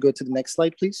sense. Can we go to the next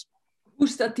slide, please?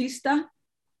 Who's Statista?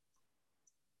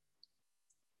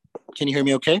 Can you hear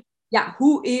me okay? Yeah,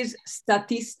 who is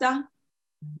Statista?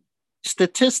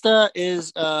 Statista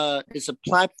is a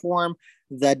platform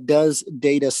that does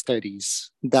data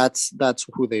studies. That's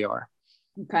who they are.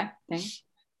 Okay, thanks.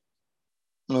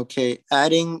 Okay,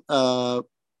 adding a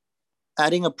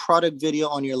product video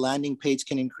on your landing page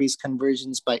can increase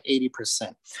conversions by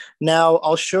 80%. Now,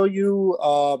 I'll show you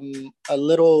a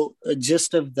little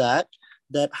gist of that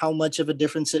how much of a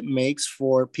difference it makes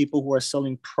for people who are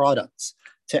selling products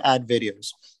to add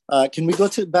videos. Can we go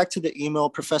back to the email,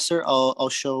 Professor? I'll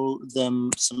show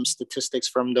them some statistics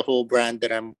from the whole brand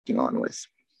that I'm working on with.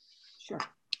 Sure.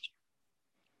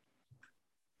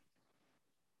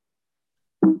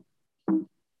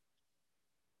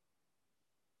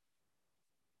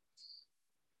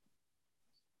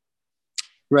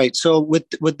 Right. So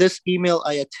with this email,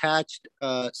 I attached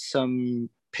some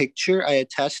picture. I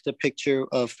attached a picture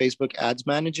of Facebook Ads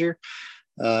Manager.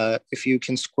 If you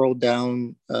can scroll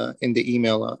down in the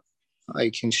email,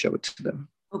 I can show it to them.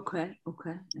 Okay.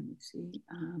 Let me see.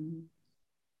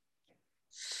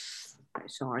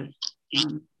 Sorry.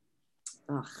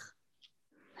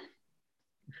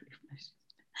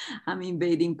 I'm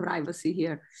invading privacy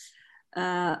here.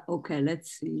 Okay,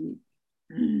 let's see.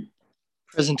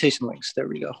 Presentation links. There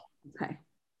we go. Okay.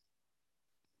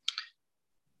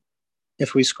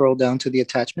 If we scroll down to the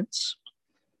attachments.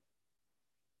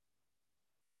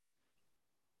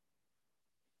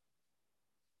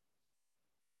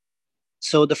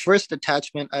 So the first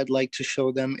attachment I'd like to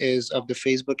show them is of the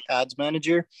Facebook Ads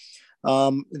Manager.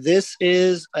 This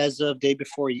is as of day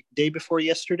before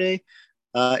yesterday.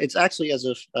 It's actually as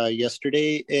of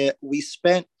yesterday. We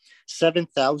spent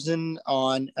 7,000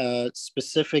 on a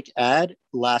specific ad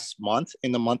last month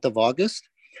in the month of August.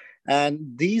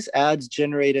 And these ads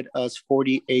generated us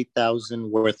 48,000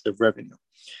 worth of revenue.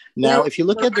 Now, if you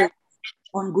look at the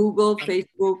on Google,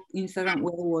 Facebook, Instagram,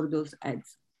 where were those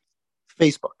ads?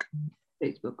 Facebook.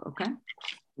 Facebook, okay.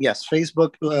 Yes,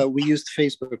 Facebook. We used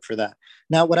Facebook for that.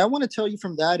 Now, what I want to tell you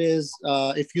from that is,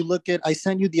 if you look at, I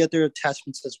sent you the other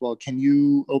attachments as well. Can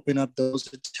you open up those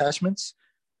attachments?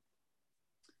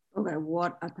 Okay,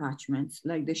 what attachments?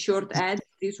 Like the short ads,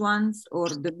 these ones, or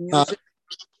the music?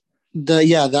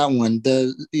 That one.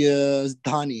 The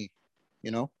Dhani,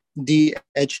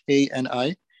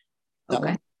 DHANI. That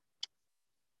one.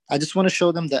 I just want to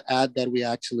show them the ad that we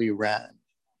actually ran.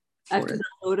 I have to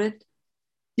download it?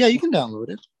 Yeah, you can download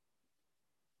it.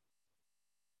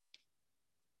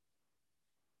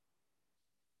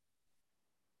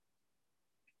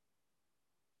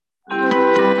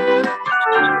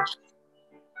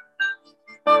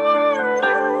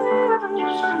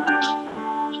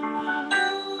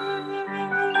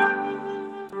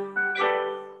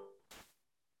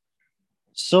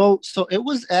 So it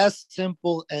was as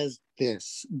simple as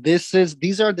this.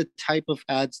 These are the type of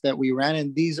ads that we ran,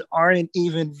 and these aren't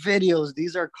even videos.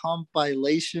 These are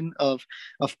compilation of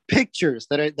pictures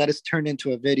that is turned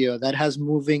into a video that has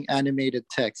moving animated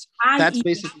text. That's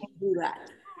basically do that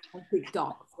on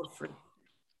TikTok for free.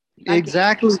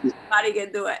 Exactly. Everybody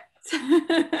can do it.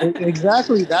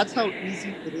 Exactly. That's how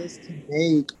easy it is to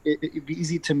make. It'd be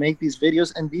easy to make these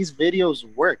videos, and these videos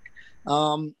work.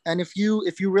 And if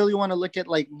you really want to look at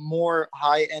like more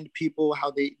high-end people,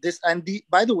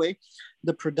 by the way,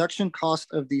 the production cost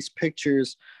of these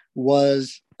pictures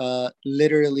was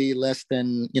literally less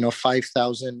than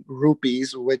 5,000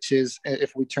 rupees, which is,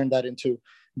 if we turn that into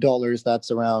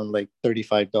that's around like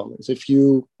 $35. If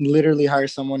you literally hire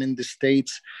someone in the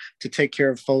States to take care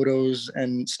of photos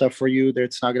and stuff for you,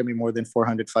 it's not going to be more than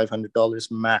 $400,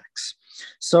 $500 max.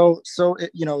 So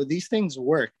you know, these things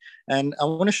work. And I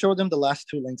want to show them the last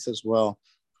two links as well.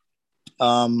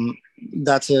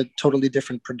 That's a totally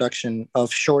different production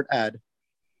of short ad.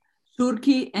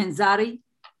 Turkey and Zari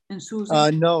and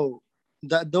Susan? No,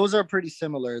 those are pretty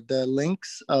similar. The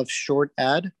links of short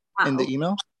ad in the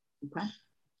email. Okay.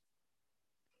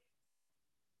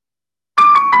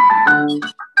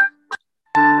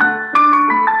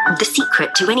 The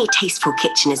secret to any tasteful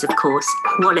kitchen is, of course,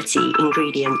 quality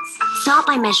ingredients. Start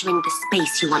by measuring the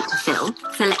space you want to fill.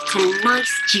 Select a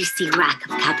nice, juicy rack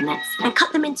of cabinets and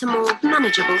cut them into more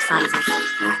manageable sizes.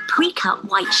 Pre-cut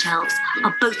white shelves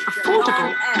are both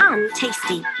affordable and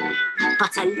tasty.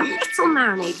 But a little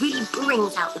marinade really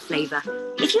brings out the flavour.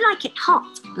 If you like it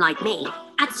hot, like me,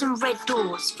 add some red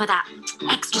doors for that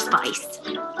extra spice.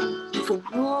 For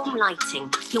warm lighting,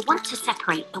 you'll want to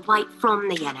separate the white from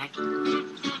the yellow.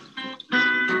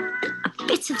 A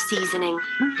bit of seasoning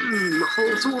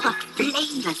holds all the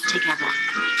flavours together.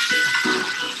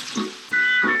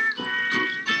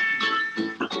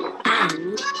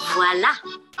 And voila!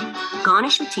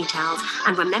 Garnish with tea towels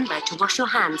and remember to wash your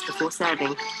hands before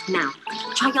serving. Now,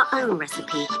 try your own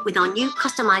recipe with our new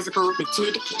customizable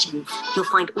Mitsuda kitchens. You'll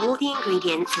find all the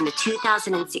ingredients in the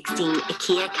 2016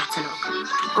 IKEA catalogue,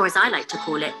 or as I like to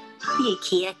call it, the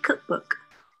IKEA cookbook.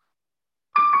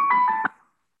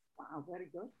 Wow, very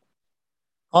good.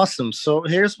 Awesome. So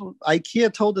here's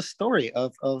IKEA told the story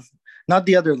of not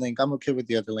the other link. I'm okay with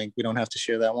the other link. We don't have to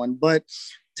share that one. But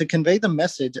to convey the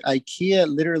message, IKEA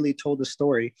literally told the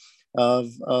story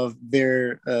of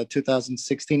their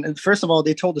 2016. And first of all,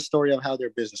 they told the story of how their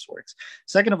business works.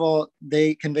 Second of all,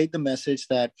 they conveyed the message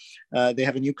that they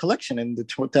have a new collection in the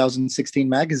 2016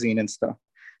 magazine and stuff.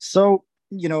 So,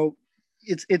 you know,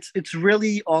 it's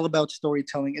really all about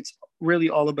storytelling. It's really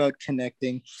all about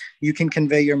connecting. You can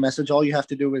convey your message. All you have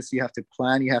to do is you have to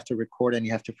plan, you have to record, and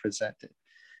you have to present it.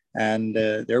 And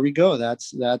there we go.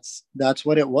 That's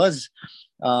what it was.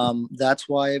 That's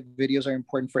why videos are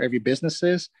important for every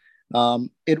businesses.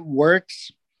 It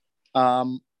works.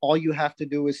 All you have to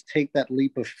do is take that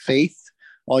leap of faith.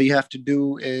 All you have to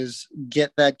do is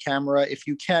get that camera. If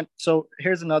you can't, so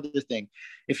here's another thing.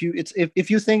 If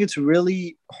you think it's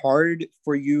really hard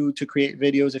for you to create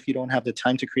videos, if you don't have the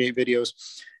time to create videos,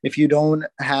 if you don't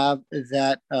have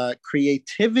that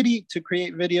creativity to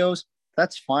create videos,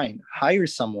 that's fine. Hire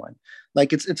someone.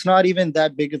 Like it's not even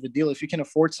that big of a deal. If you can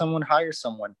afford someone, hire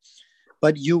someone.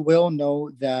 But you will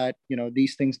know that, you know,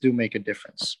 these things do make a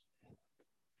difference.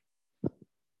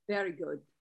 Very good.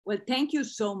 Well, thank you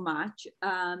so much.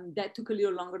 That took a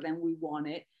little longer than we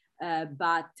wanted,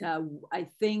 but I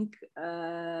think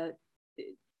a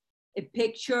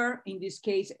picture, in this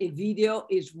case, a video,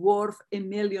 is worth a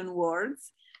million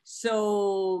words.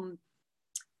 So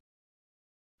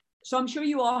I'm sure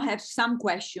you all have some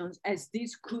questions, as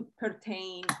this could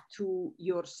pertain to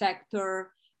your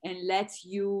sector, and let's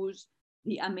use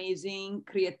the amazing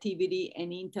creativity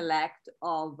and intellect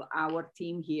of our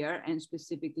team here, and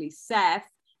specifically Seth,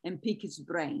 and pick his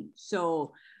brain.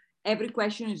 So every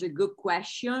question is a good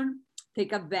question.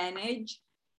 Take advantage.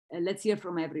 Let's hear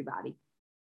from everybody.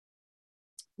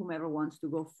 Whomever wants to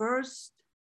go first.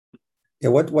 Yeah,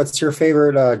 what's your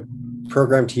favorite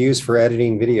program to use for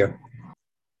editing video?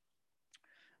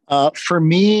 For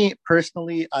me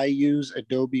personally, I use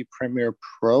Adobe Premiere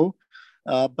Pro.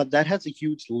 But that has a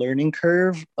huge learning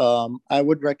curve. I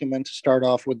would recommend to start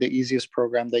off with the easiest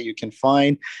program that you can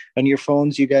find. On your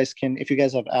phones, you guys can, if you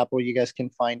guys have Apple, you guys can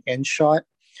find InShot.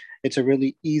 It's a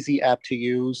really easy app to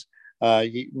use.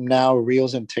 Now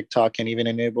Reels and TikTok can even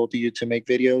enable you to make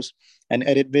videos and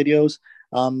edit videos.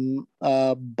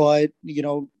 But, you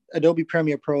know, Adobe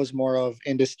Premiere Pro is more of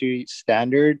industry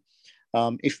standard.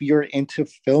 If you're into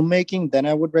filmmaking, then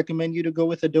I would recommend you to go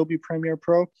with Adobe Premiere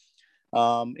Pro.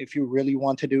 If you really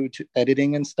want to do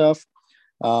editing and stuff.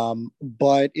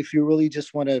 But if you really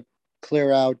just want to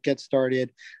clear out, get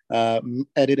started,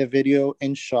 edit a video,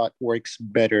 InShot works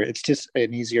better. It's just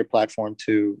an easier platform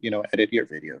to, you know, edit your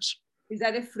videos. Is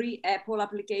that a free Apple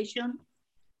application?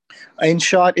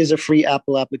 InShot is a free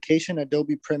Apple application.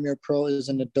 Adobe Premiere Pro is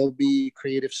an Adobe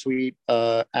Creative Suite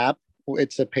app.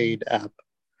 It's a paid app.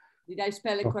 Did I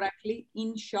spell it correctly?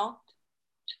 InShot?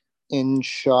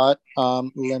 InShot.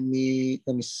 Let me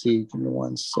see. Give me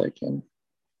 1 second.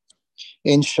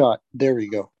 InShot. There we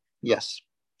go. Yes.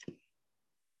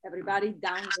 Everybody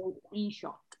download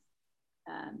InShot.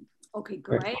 Okay,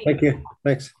 great. Thank you.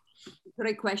 Thanks.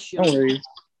 Great question. No worries.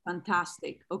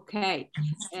 Fantastic. Okay.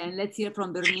 And let's hear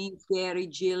from Bernice, Gary,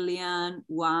 Jillian,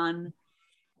 Juan,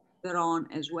 Veron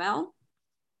as well.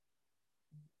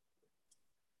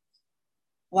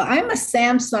 Well, I'm a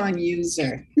Samsung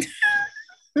user.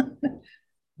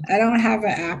 I don't have an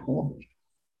Apple.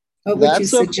 What would you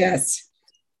suggest?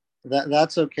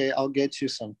 That's okay. I'll get you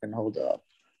something. Hold up.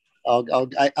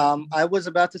 I was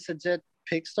about to suggest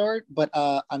Picsart, but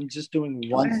I'm just doing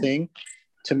one thing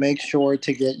to make sure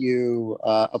to get you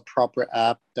a proper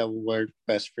app that will work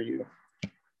best for you.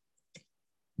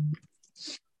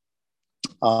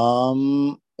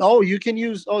 Oh, you can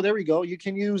use, oh, there we go. You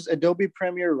can use Adobe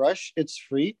Premiere Rush. It's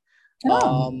free.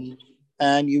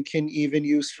 And you can even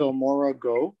use Filmora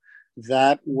Go.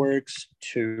 That works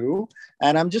too.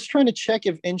 And I'm just trying to check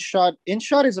if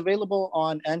InShot is available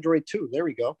on Android too. There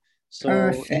we go. So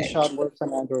InShot works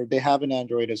on Android. They have an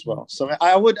Android as well. So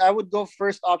I would go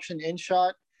first option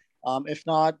InShot. If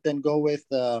not, then go with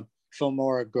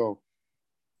Filmora Go.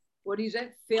 What is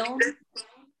it? Filmora,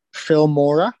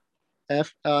 Filmora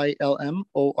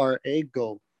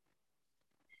Go.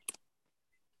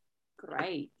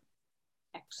 Great.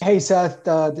 Hey, Seth,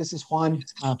 this is Juan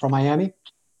from Miami.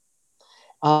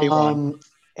 Hey, Juan.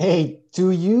 Hey,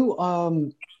 do you,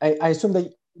 I assume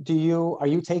that, are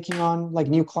you taking on like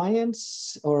new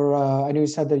clients, or I know you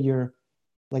said that you're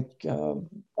like,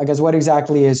 I guess what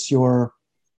exactly is your,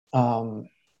 what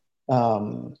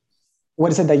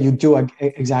is it that you do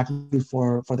exactly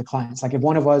for the clients? Like if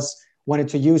one of us wanted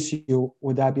to use you,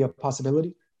 would that be a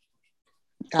possibility?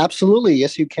 Absolutely,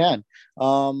 yes, you can.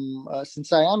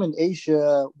 Since I am in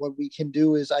Asia, what we can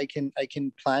do is I can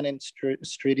plan and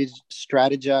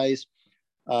strategize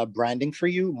branding for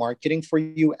you, marketing for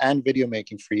you, and video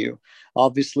making for you.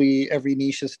 Obviously, every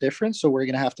niche is different, so we're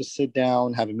gonna have to sit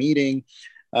down, have a meeting,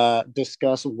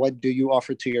 discuss what do you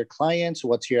offer to your clients,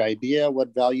 what's your idea,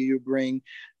 what value you bring,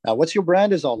 what's your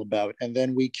brand is all about, and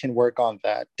then we can work on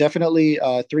that. Definitely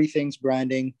 3 things: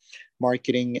 branding,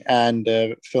 marketing, and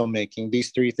filmmaking.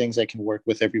 These 3 things I can work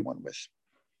with everyone with.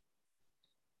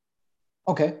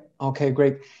 Okay,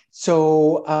 great.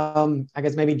 So I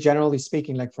guess maybe generally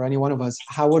speaking, like for any one of us,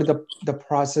 how would the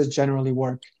process generally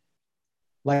work?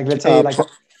 Like let's say like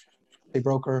a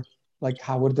broker, like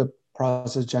how would the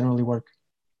process generally work?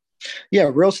 Yeah,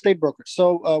 real estate broker.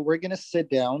 So we're gonna sit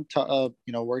down.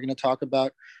 We're gonna talk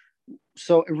about.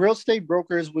 So real estate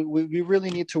brokers, we really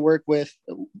need to work with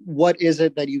what is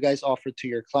it that you guys offer to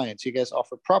your clients. You guys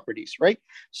offer properties, right?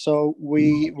 So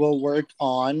we will work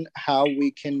on how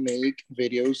we can make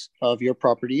videos of your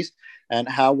properties and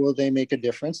how will they make a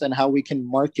difference and how we can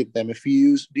market them. If you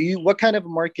use, what kind of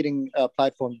marketing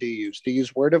platform do you use? Do you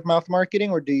use word of mouth marketing,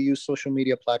 or do you use social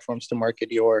media platforms to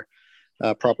market your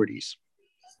properties?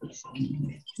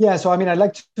 Yeah, so I mean, I'd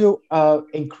like to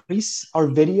increase our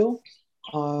video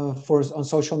on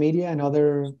social media and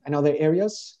other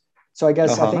areas. So I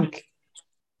guess I think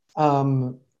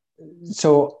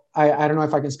so I don't know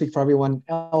if I can speak for everyone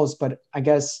else, but I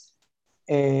guess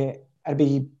I'd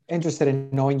be interested in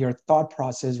knowing your thought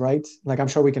process, right? Like I'm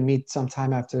sure we can meet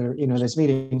sometime after this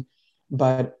meeting,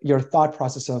 but your thought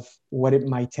process of what it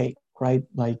might take, right?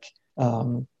 Like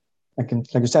like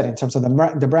you said, in terms of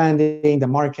the branding, the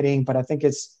marketing, but I think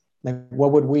it's like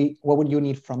what would you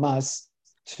need from us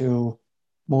to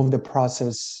move the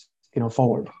process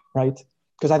forward, right?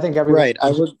 Because I think everyone. Right.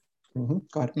 I would.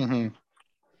 Go ahead.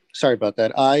 Sorry about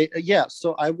that.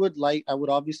 So I would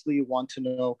obviously want to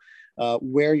know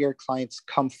where your clients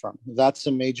come from. That's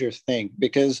a major thing,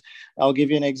 because I'll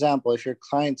give you an example. If your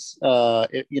clients,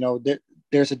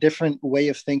 there's a different way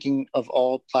of thinking of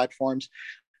all platforms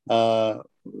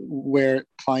where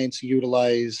clients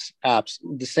utilize apps.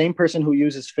 The same person who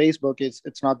uses Facebook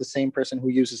it's not the same person who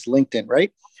uses LinkedIn,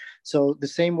 right? So the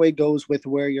same way goes with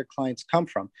where your clients come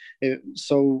from.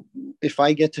 So if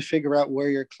I get to figure out where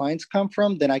your clients come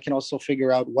from, then I can also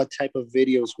figure out what type of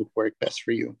videos would work best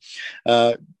for you.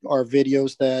 Are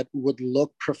videos that would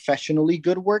look professionally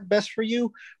good work best for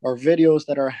you? Or videos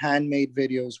that are handmade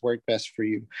videos work best for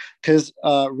you? Because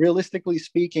realistically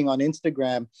speaking, on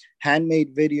Instagram,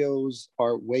 handmade videos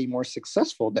are way more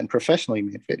successful than professionally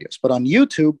made videos. But on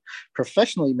YouTube,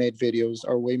 professionally made videos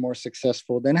are way more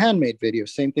successful than handmade videos.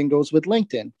 Same thing goes with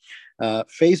LinkedIn.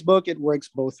 Facebook, it works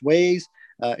both ways.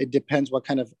 It depends what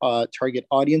kind of target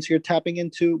audience you're tapping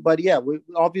into. But yeah, we're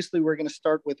going to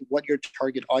start with what your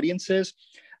target audience is.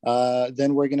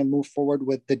 Then we're going to move forward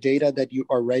with the data that you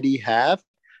already have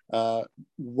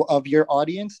of your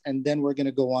audience. And then we're going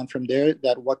to go on from there,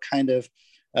 that what kind of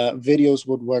videos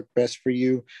would work best for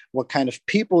you, what kind of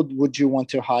people would you want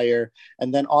to hire,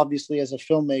 and then obviously as a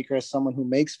filmmaker, as someone who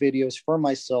makes videos for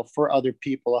myself, for other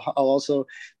people, I'll also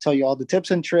tell you all the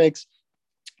tips and tricks.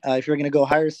 If you're going to go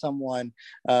hire someone,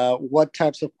 what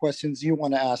types of questions you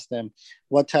want to ask them,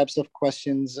 what types of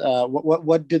questions,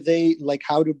 what do they like,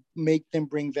 how to make them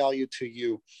bring value to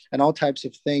you, and all types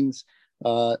of things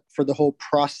for the whole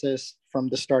process from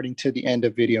the starting to the end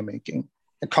of video making,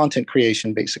 content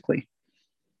creation, basically.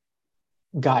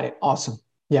 Got it. Awesome.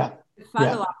 Yeah.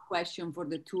 Follow-up question for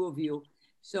the two of you.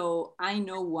 So I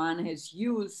know one has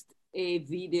used a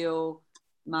video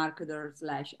marketer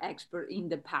 / expert in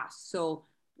the past. So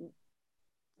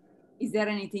is there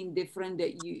anything different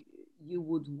that you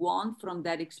would want from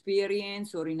that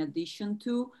experience or in addition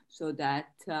to, so that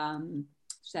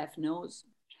Seth knows?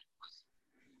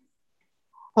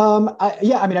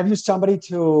 Yeah, I mean, I've used somebody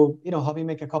to, help me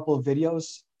make a couple of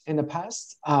videos in the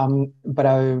past, but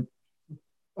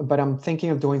I'm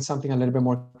thinking of doing something a little bit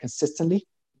more consistently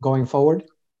going forward,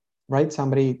 right?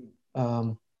 Somebody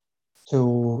to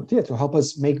help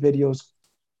us make videos,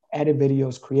 edit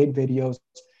videos, create videos,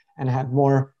 and have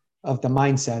more of the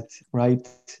mindset, right?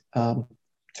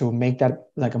 To make that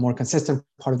like a more consistent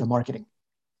part of the marketing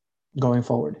going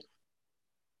forward.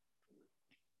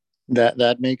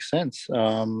 That makes sense.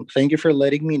 Thank you for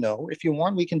letting me know. If you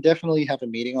want, we can definitely have a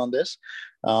meeting on this.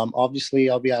 Obviously,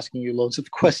 I'll be asking you loads of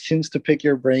questions to pick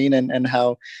your brain and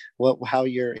how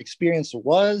your experience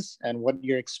was and what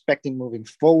you're expecting moving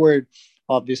forward,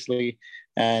 obviously,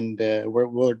 and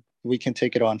we can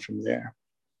take it on from there.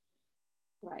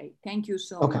 Right. Thank you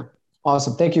so much.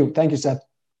 Awesome. Thank you. Thank you, Seth.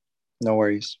 No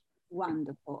worries.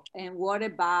 Wonderful. And what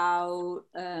about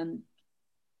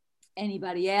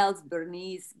anybody else?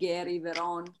 Bernice, Gary,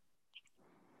 Veron?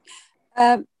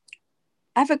 I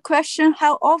have a question.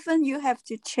 How often you have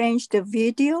to change the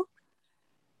video?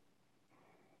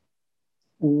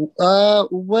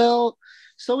 Well,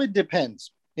 so it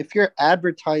depends. If you're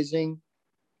advertising,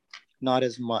 not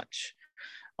as much.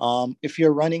 If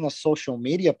you're running a social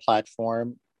media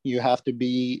platform, you have to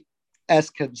be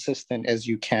as consistent as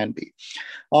you can be.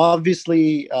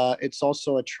 Obviously, it's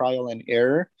also a trial and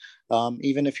error.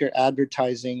 Even if you're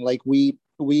advertising, like the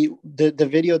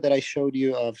video that I showed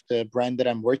you of the brand that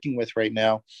I'm working with right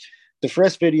now, the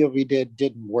first video we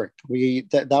didn't work.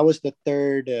 That was the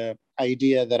third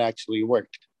idea that actually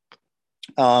worked.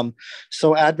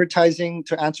 So advertising,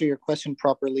 to answer your question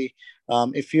properly,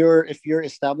 if you're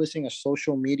establishing a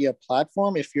social media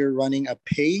platform, if you're running a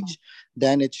page,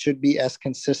 then it should be as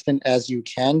consistent as you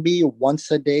can be, once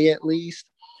a day at least.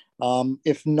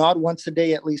 If not once a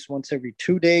day, at least once every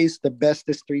 2 days. The best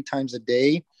is 3 times a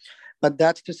day, but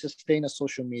that's to sustain a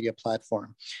social media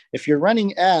platform. If you're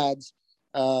running ads,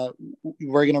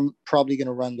 we're probably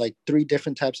gonna run like 3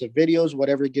 different types of videos.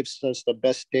 Whatever gives us the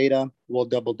best data, we'll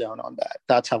double down on that.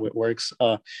 That's how it works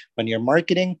when you're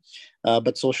marketing.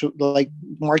 But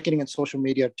marketing and social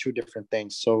media are 2 different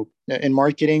things. So in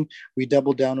marketing, we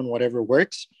double down on whatever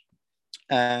works,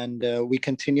 and we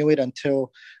continue it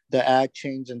until the ad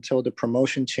changes, until the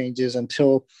promotion changes,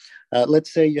 until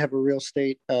let's say you have a real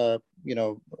estate, a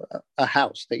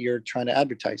house that you're trying to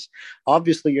advertise.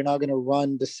 Obviously, you're not going to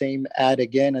run the same ad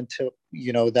again until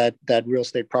that real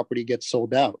estate property gets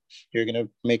sold out. You're going to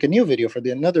make a new video for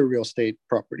another real estate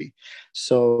property.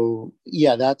 So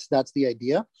yeah, that's the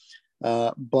idea.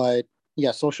 But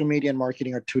yeah, social media and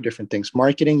marketing are 2 different things.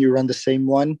 Marketing, you run the same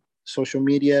one. Social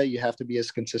media, you have to be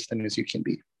as consistent as you can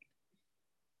be.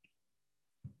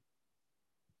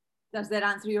 Does that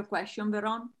answer your question,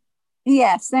 Veron?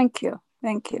 Yes, thank you.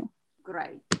 Thank you.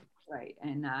 Great.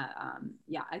 And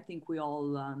yeah, I think we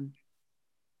all,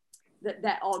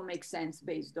 that all makes sense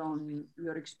based on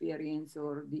your experience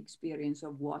or the experience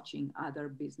of watching other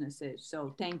businesses.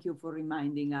 So thank you for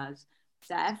reminding us,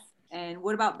 Seth. And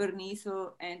what about Bernice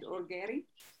or Gary?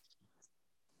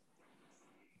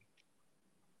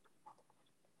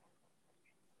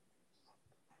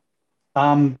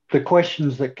 The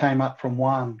questions that came up from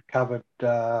Juan covered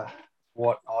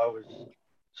what I was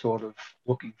sort of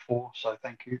looking for, so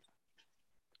thank you.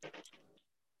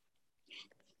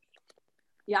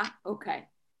 Yeah, okay,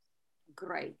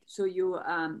 great. So you,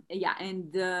 yeah,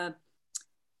 and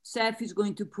Seth is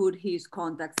going to put his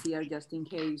contacts here just in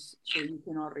case, so you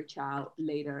can all reach out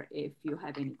later if you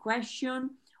have any question.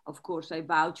 Of course, I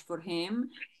vouch for him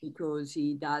because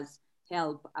he does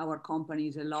help our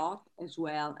companies a lot as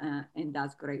well, and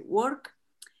does great work.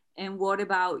 And what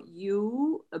about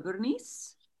you,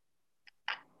 Bernice?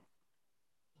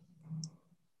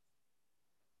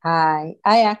 Hi,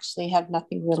 I actually have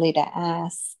nothing really to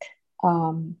ask.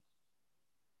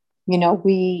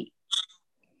 We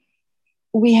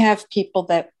we have people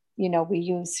that, you know, we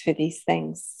use for these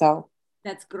things. So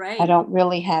that's great. I don't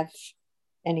really have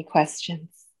any questions.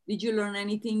 Did you learn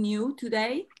anything new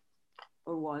today?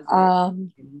 Or was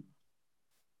it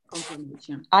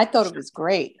confirmation? I thought it was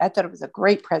great. I thought it was a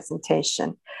great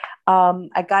presentation.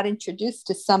 I got introduced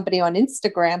to somebody on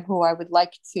Instagram who I would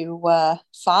like to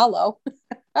follow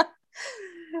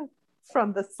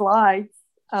from the slides.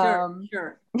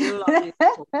 Sure.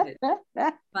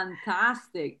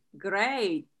 Fantastic.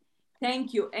 Great.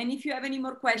 Thank you. And if you have any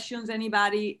more questions,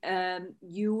 anybody,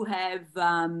 you have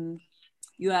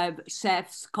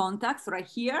Seth's contacts right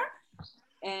here.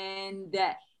 And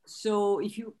so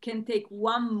if you can take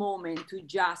one moment to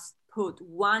just put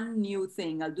one new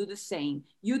thing, I'll do the same.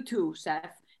 You too,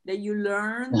 Seth, that you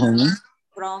learned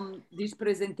from this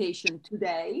presentation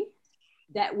today.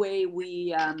 That way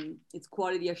it's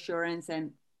quality assurance,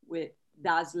 and it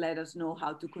does let us know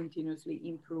how to continuously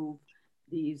improve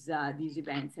these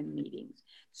events and meetings.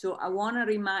 So I want to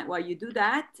remind, while you do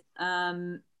that,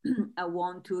 I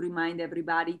want to remind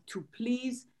everybody to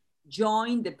please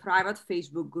join the private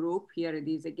Facebook group. Here it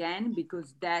is again,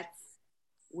 because that's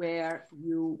where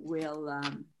you will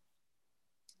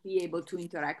be able to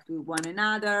interact with one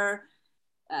another,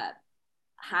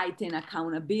 heighten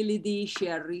accountability,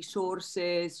 share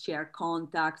resources, share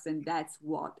contacts, and that's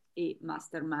what a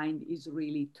mastermind is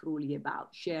really truly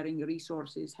about: sharing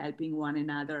resources, helping one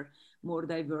another, more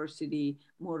diversity,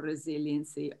 more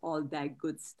resiliency, all that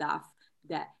good stuff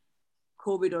that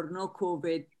COVID or no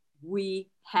COVID,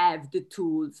 we have the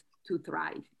tools to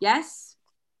thrive. Yes?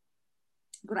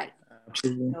 Great.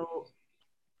 Absolutely. So,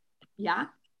 yeah.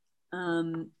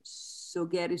 So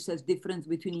Gary says difference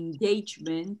between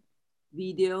engagement,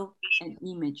 video, and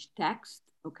image text.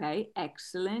 Okay,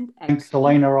 excellent. Thanks,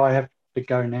 Selena. I have to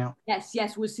go now.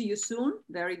 Yes, we'll see you soon.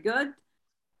 Very good.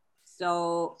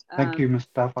 So thank you,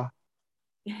 Mustafa.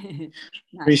 Nice.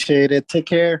 Appreciate it. Take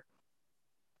care.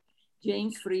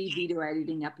 James, free video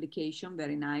editing application.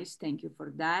 Very nice. Thank you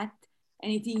for that.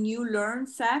 Anything you learned,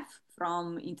 Seth,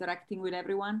 from interacting with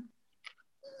everyone?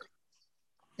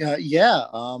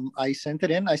 I sent it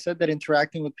in. I said that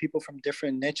interacting with people from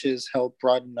different niches help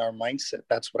broaden our mindset.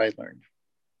 That's what I learned.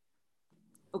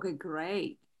 Okay,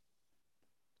 great.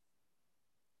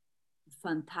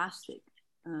 Fantastic.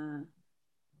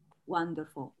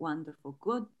 Wonderful.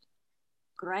 Good.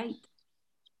 Great.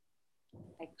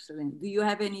 Excellent. Do you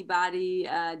have anybody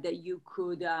that you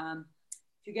could, if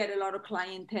you get a lot of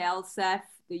clientele, Seth,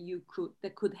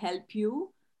 that could help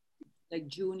you, like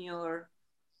junior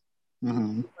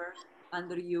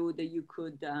under you, that you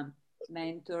could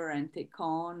mentor and take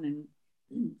on and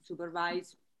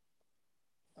supervise?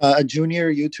 A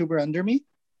junior YouTuber under me?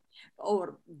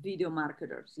 Or video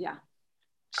marketers, yeah.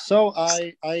 So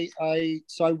I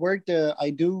worked, I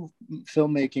do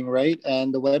filmmaking, right?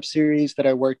 And the web series that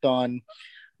I worked on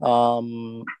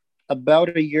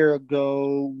about a year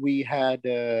ago,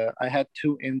 I had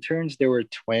two interns. They were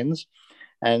twins,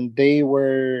 and they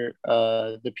were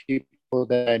the people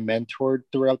that I mentored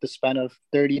throughout the span of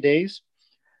 30 days.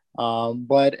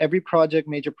 But every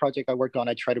major project I worked on,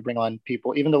 I try to bring on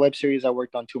people. Even the web series I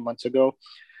worked on 2 months ago,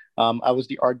 I was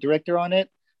the art director on it,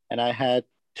 and I had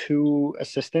 2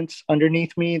 assistants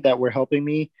underneath me that were helping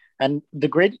me. And the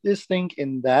greatest thing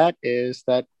in that is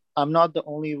that I'm not the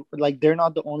only, they're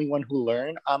not the only one who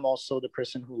learn. I'm also the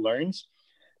person who learns.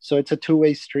 So it's a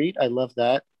two-way street. I love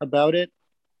that about it.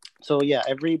 So yeah,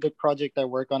 every big project I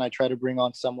work on, I try to bring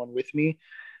on someone with me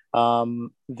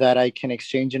that I can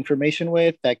exchange information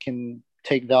with, that can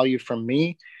take value from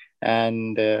me,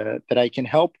 and that I can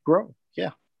help grow.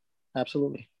 Yeah,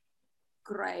 absolutely.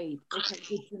 Great. Okay,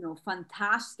 good to know.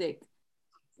 Fantastic.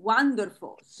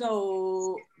 Wonderful.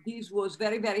 So this was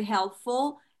very, very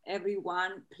helpful.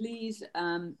 Everyone, please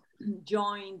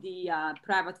join the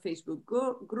private Facebook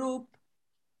group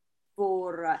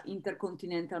for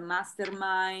Intercontinental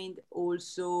Mastermind.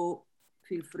 Also,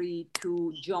 feel free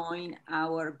to join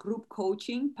our group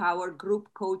coaching,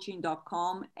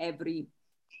 powergroupcoaching.com every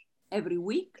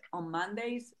week on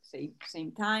Mondays,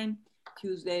 same time,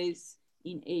 Tuesdays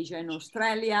in Asia and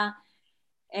Australia.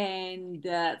 And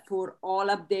for all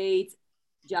updates,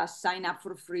 just sign up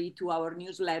for free to our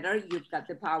newsletter. You've got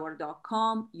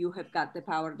thepower.com. You have got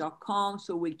thepower.com.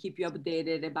 So we'll keep you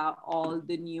updated about all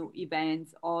the new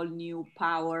events, all new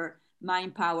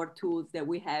mind power tools that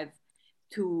we have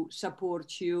to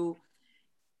support you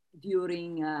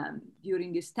during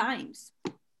these times.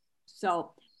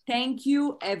 So thank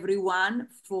you everyone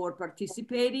for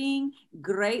participating.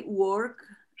 Great work.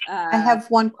 I have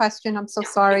one question. I'm so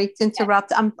sorry to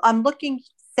interrupt. I'm looking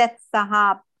Seth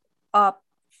Sahab up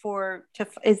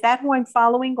is that who I'm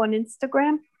following on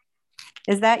Instagram?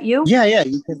 Is that you? Yeah, yeah,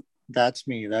 you can. That's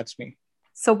me. That's me.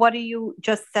 So what do you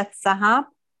just set Sahab?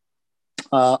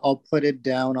 I'll put it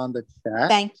down on the chat.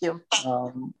 Thank you.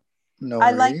 No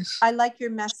I worries. like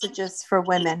your messages for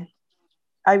women.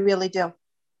 I really do.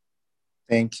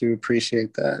 Thank you.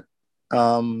 Appreciate that.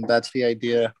 That's the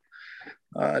idea.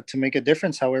 To make a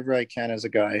difference however I can as a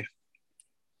guy.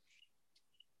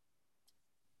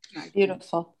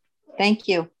 Beautiful. Thank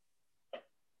you.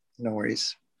 No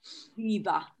worries.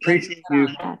 Viva. Appreciate you.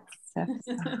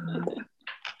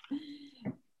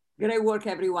 Great work,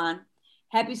 everyone.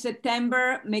 Happy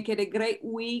September. Make it a great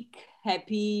week.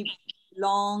 Happy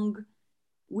long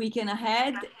weekend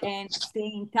ahead, and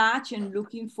stay in touch, and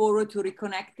looking forward to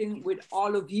reconnecting with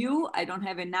all of you. I don't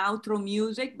have an outro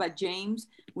music, but James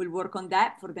will work on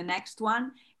that for the next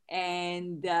one,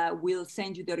 and we'll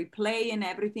send you the replay and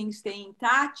everything. Stay in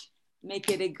touch. Make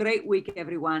it a great week,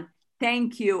 everyone.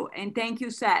 Thank you. And thank you,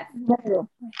 Seth. No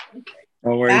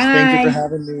worries. Thank you for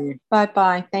having me.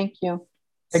 Bye-bye. Thank you.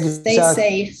 Thank you, Stay Seth.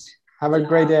 safe. Have a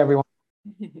great day, everyone.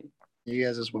 You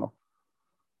guys as well.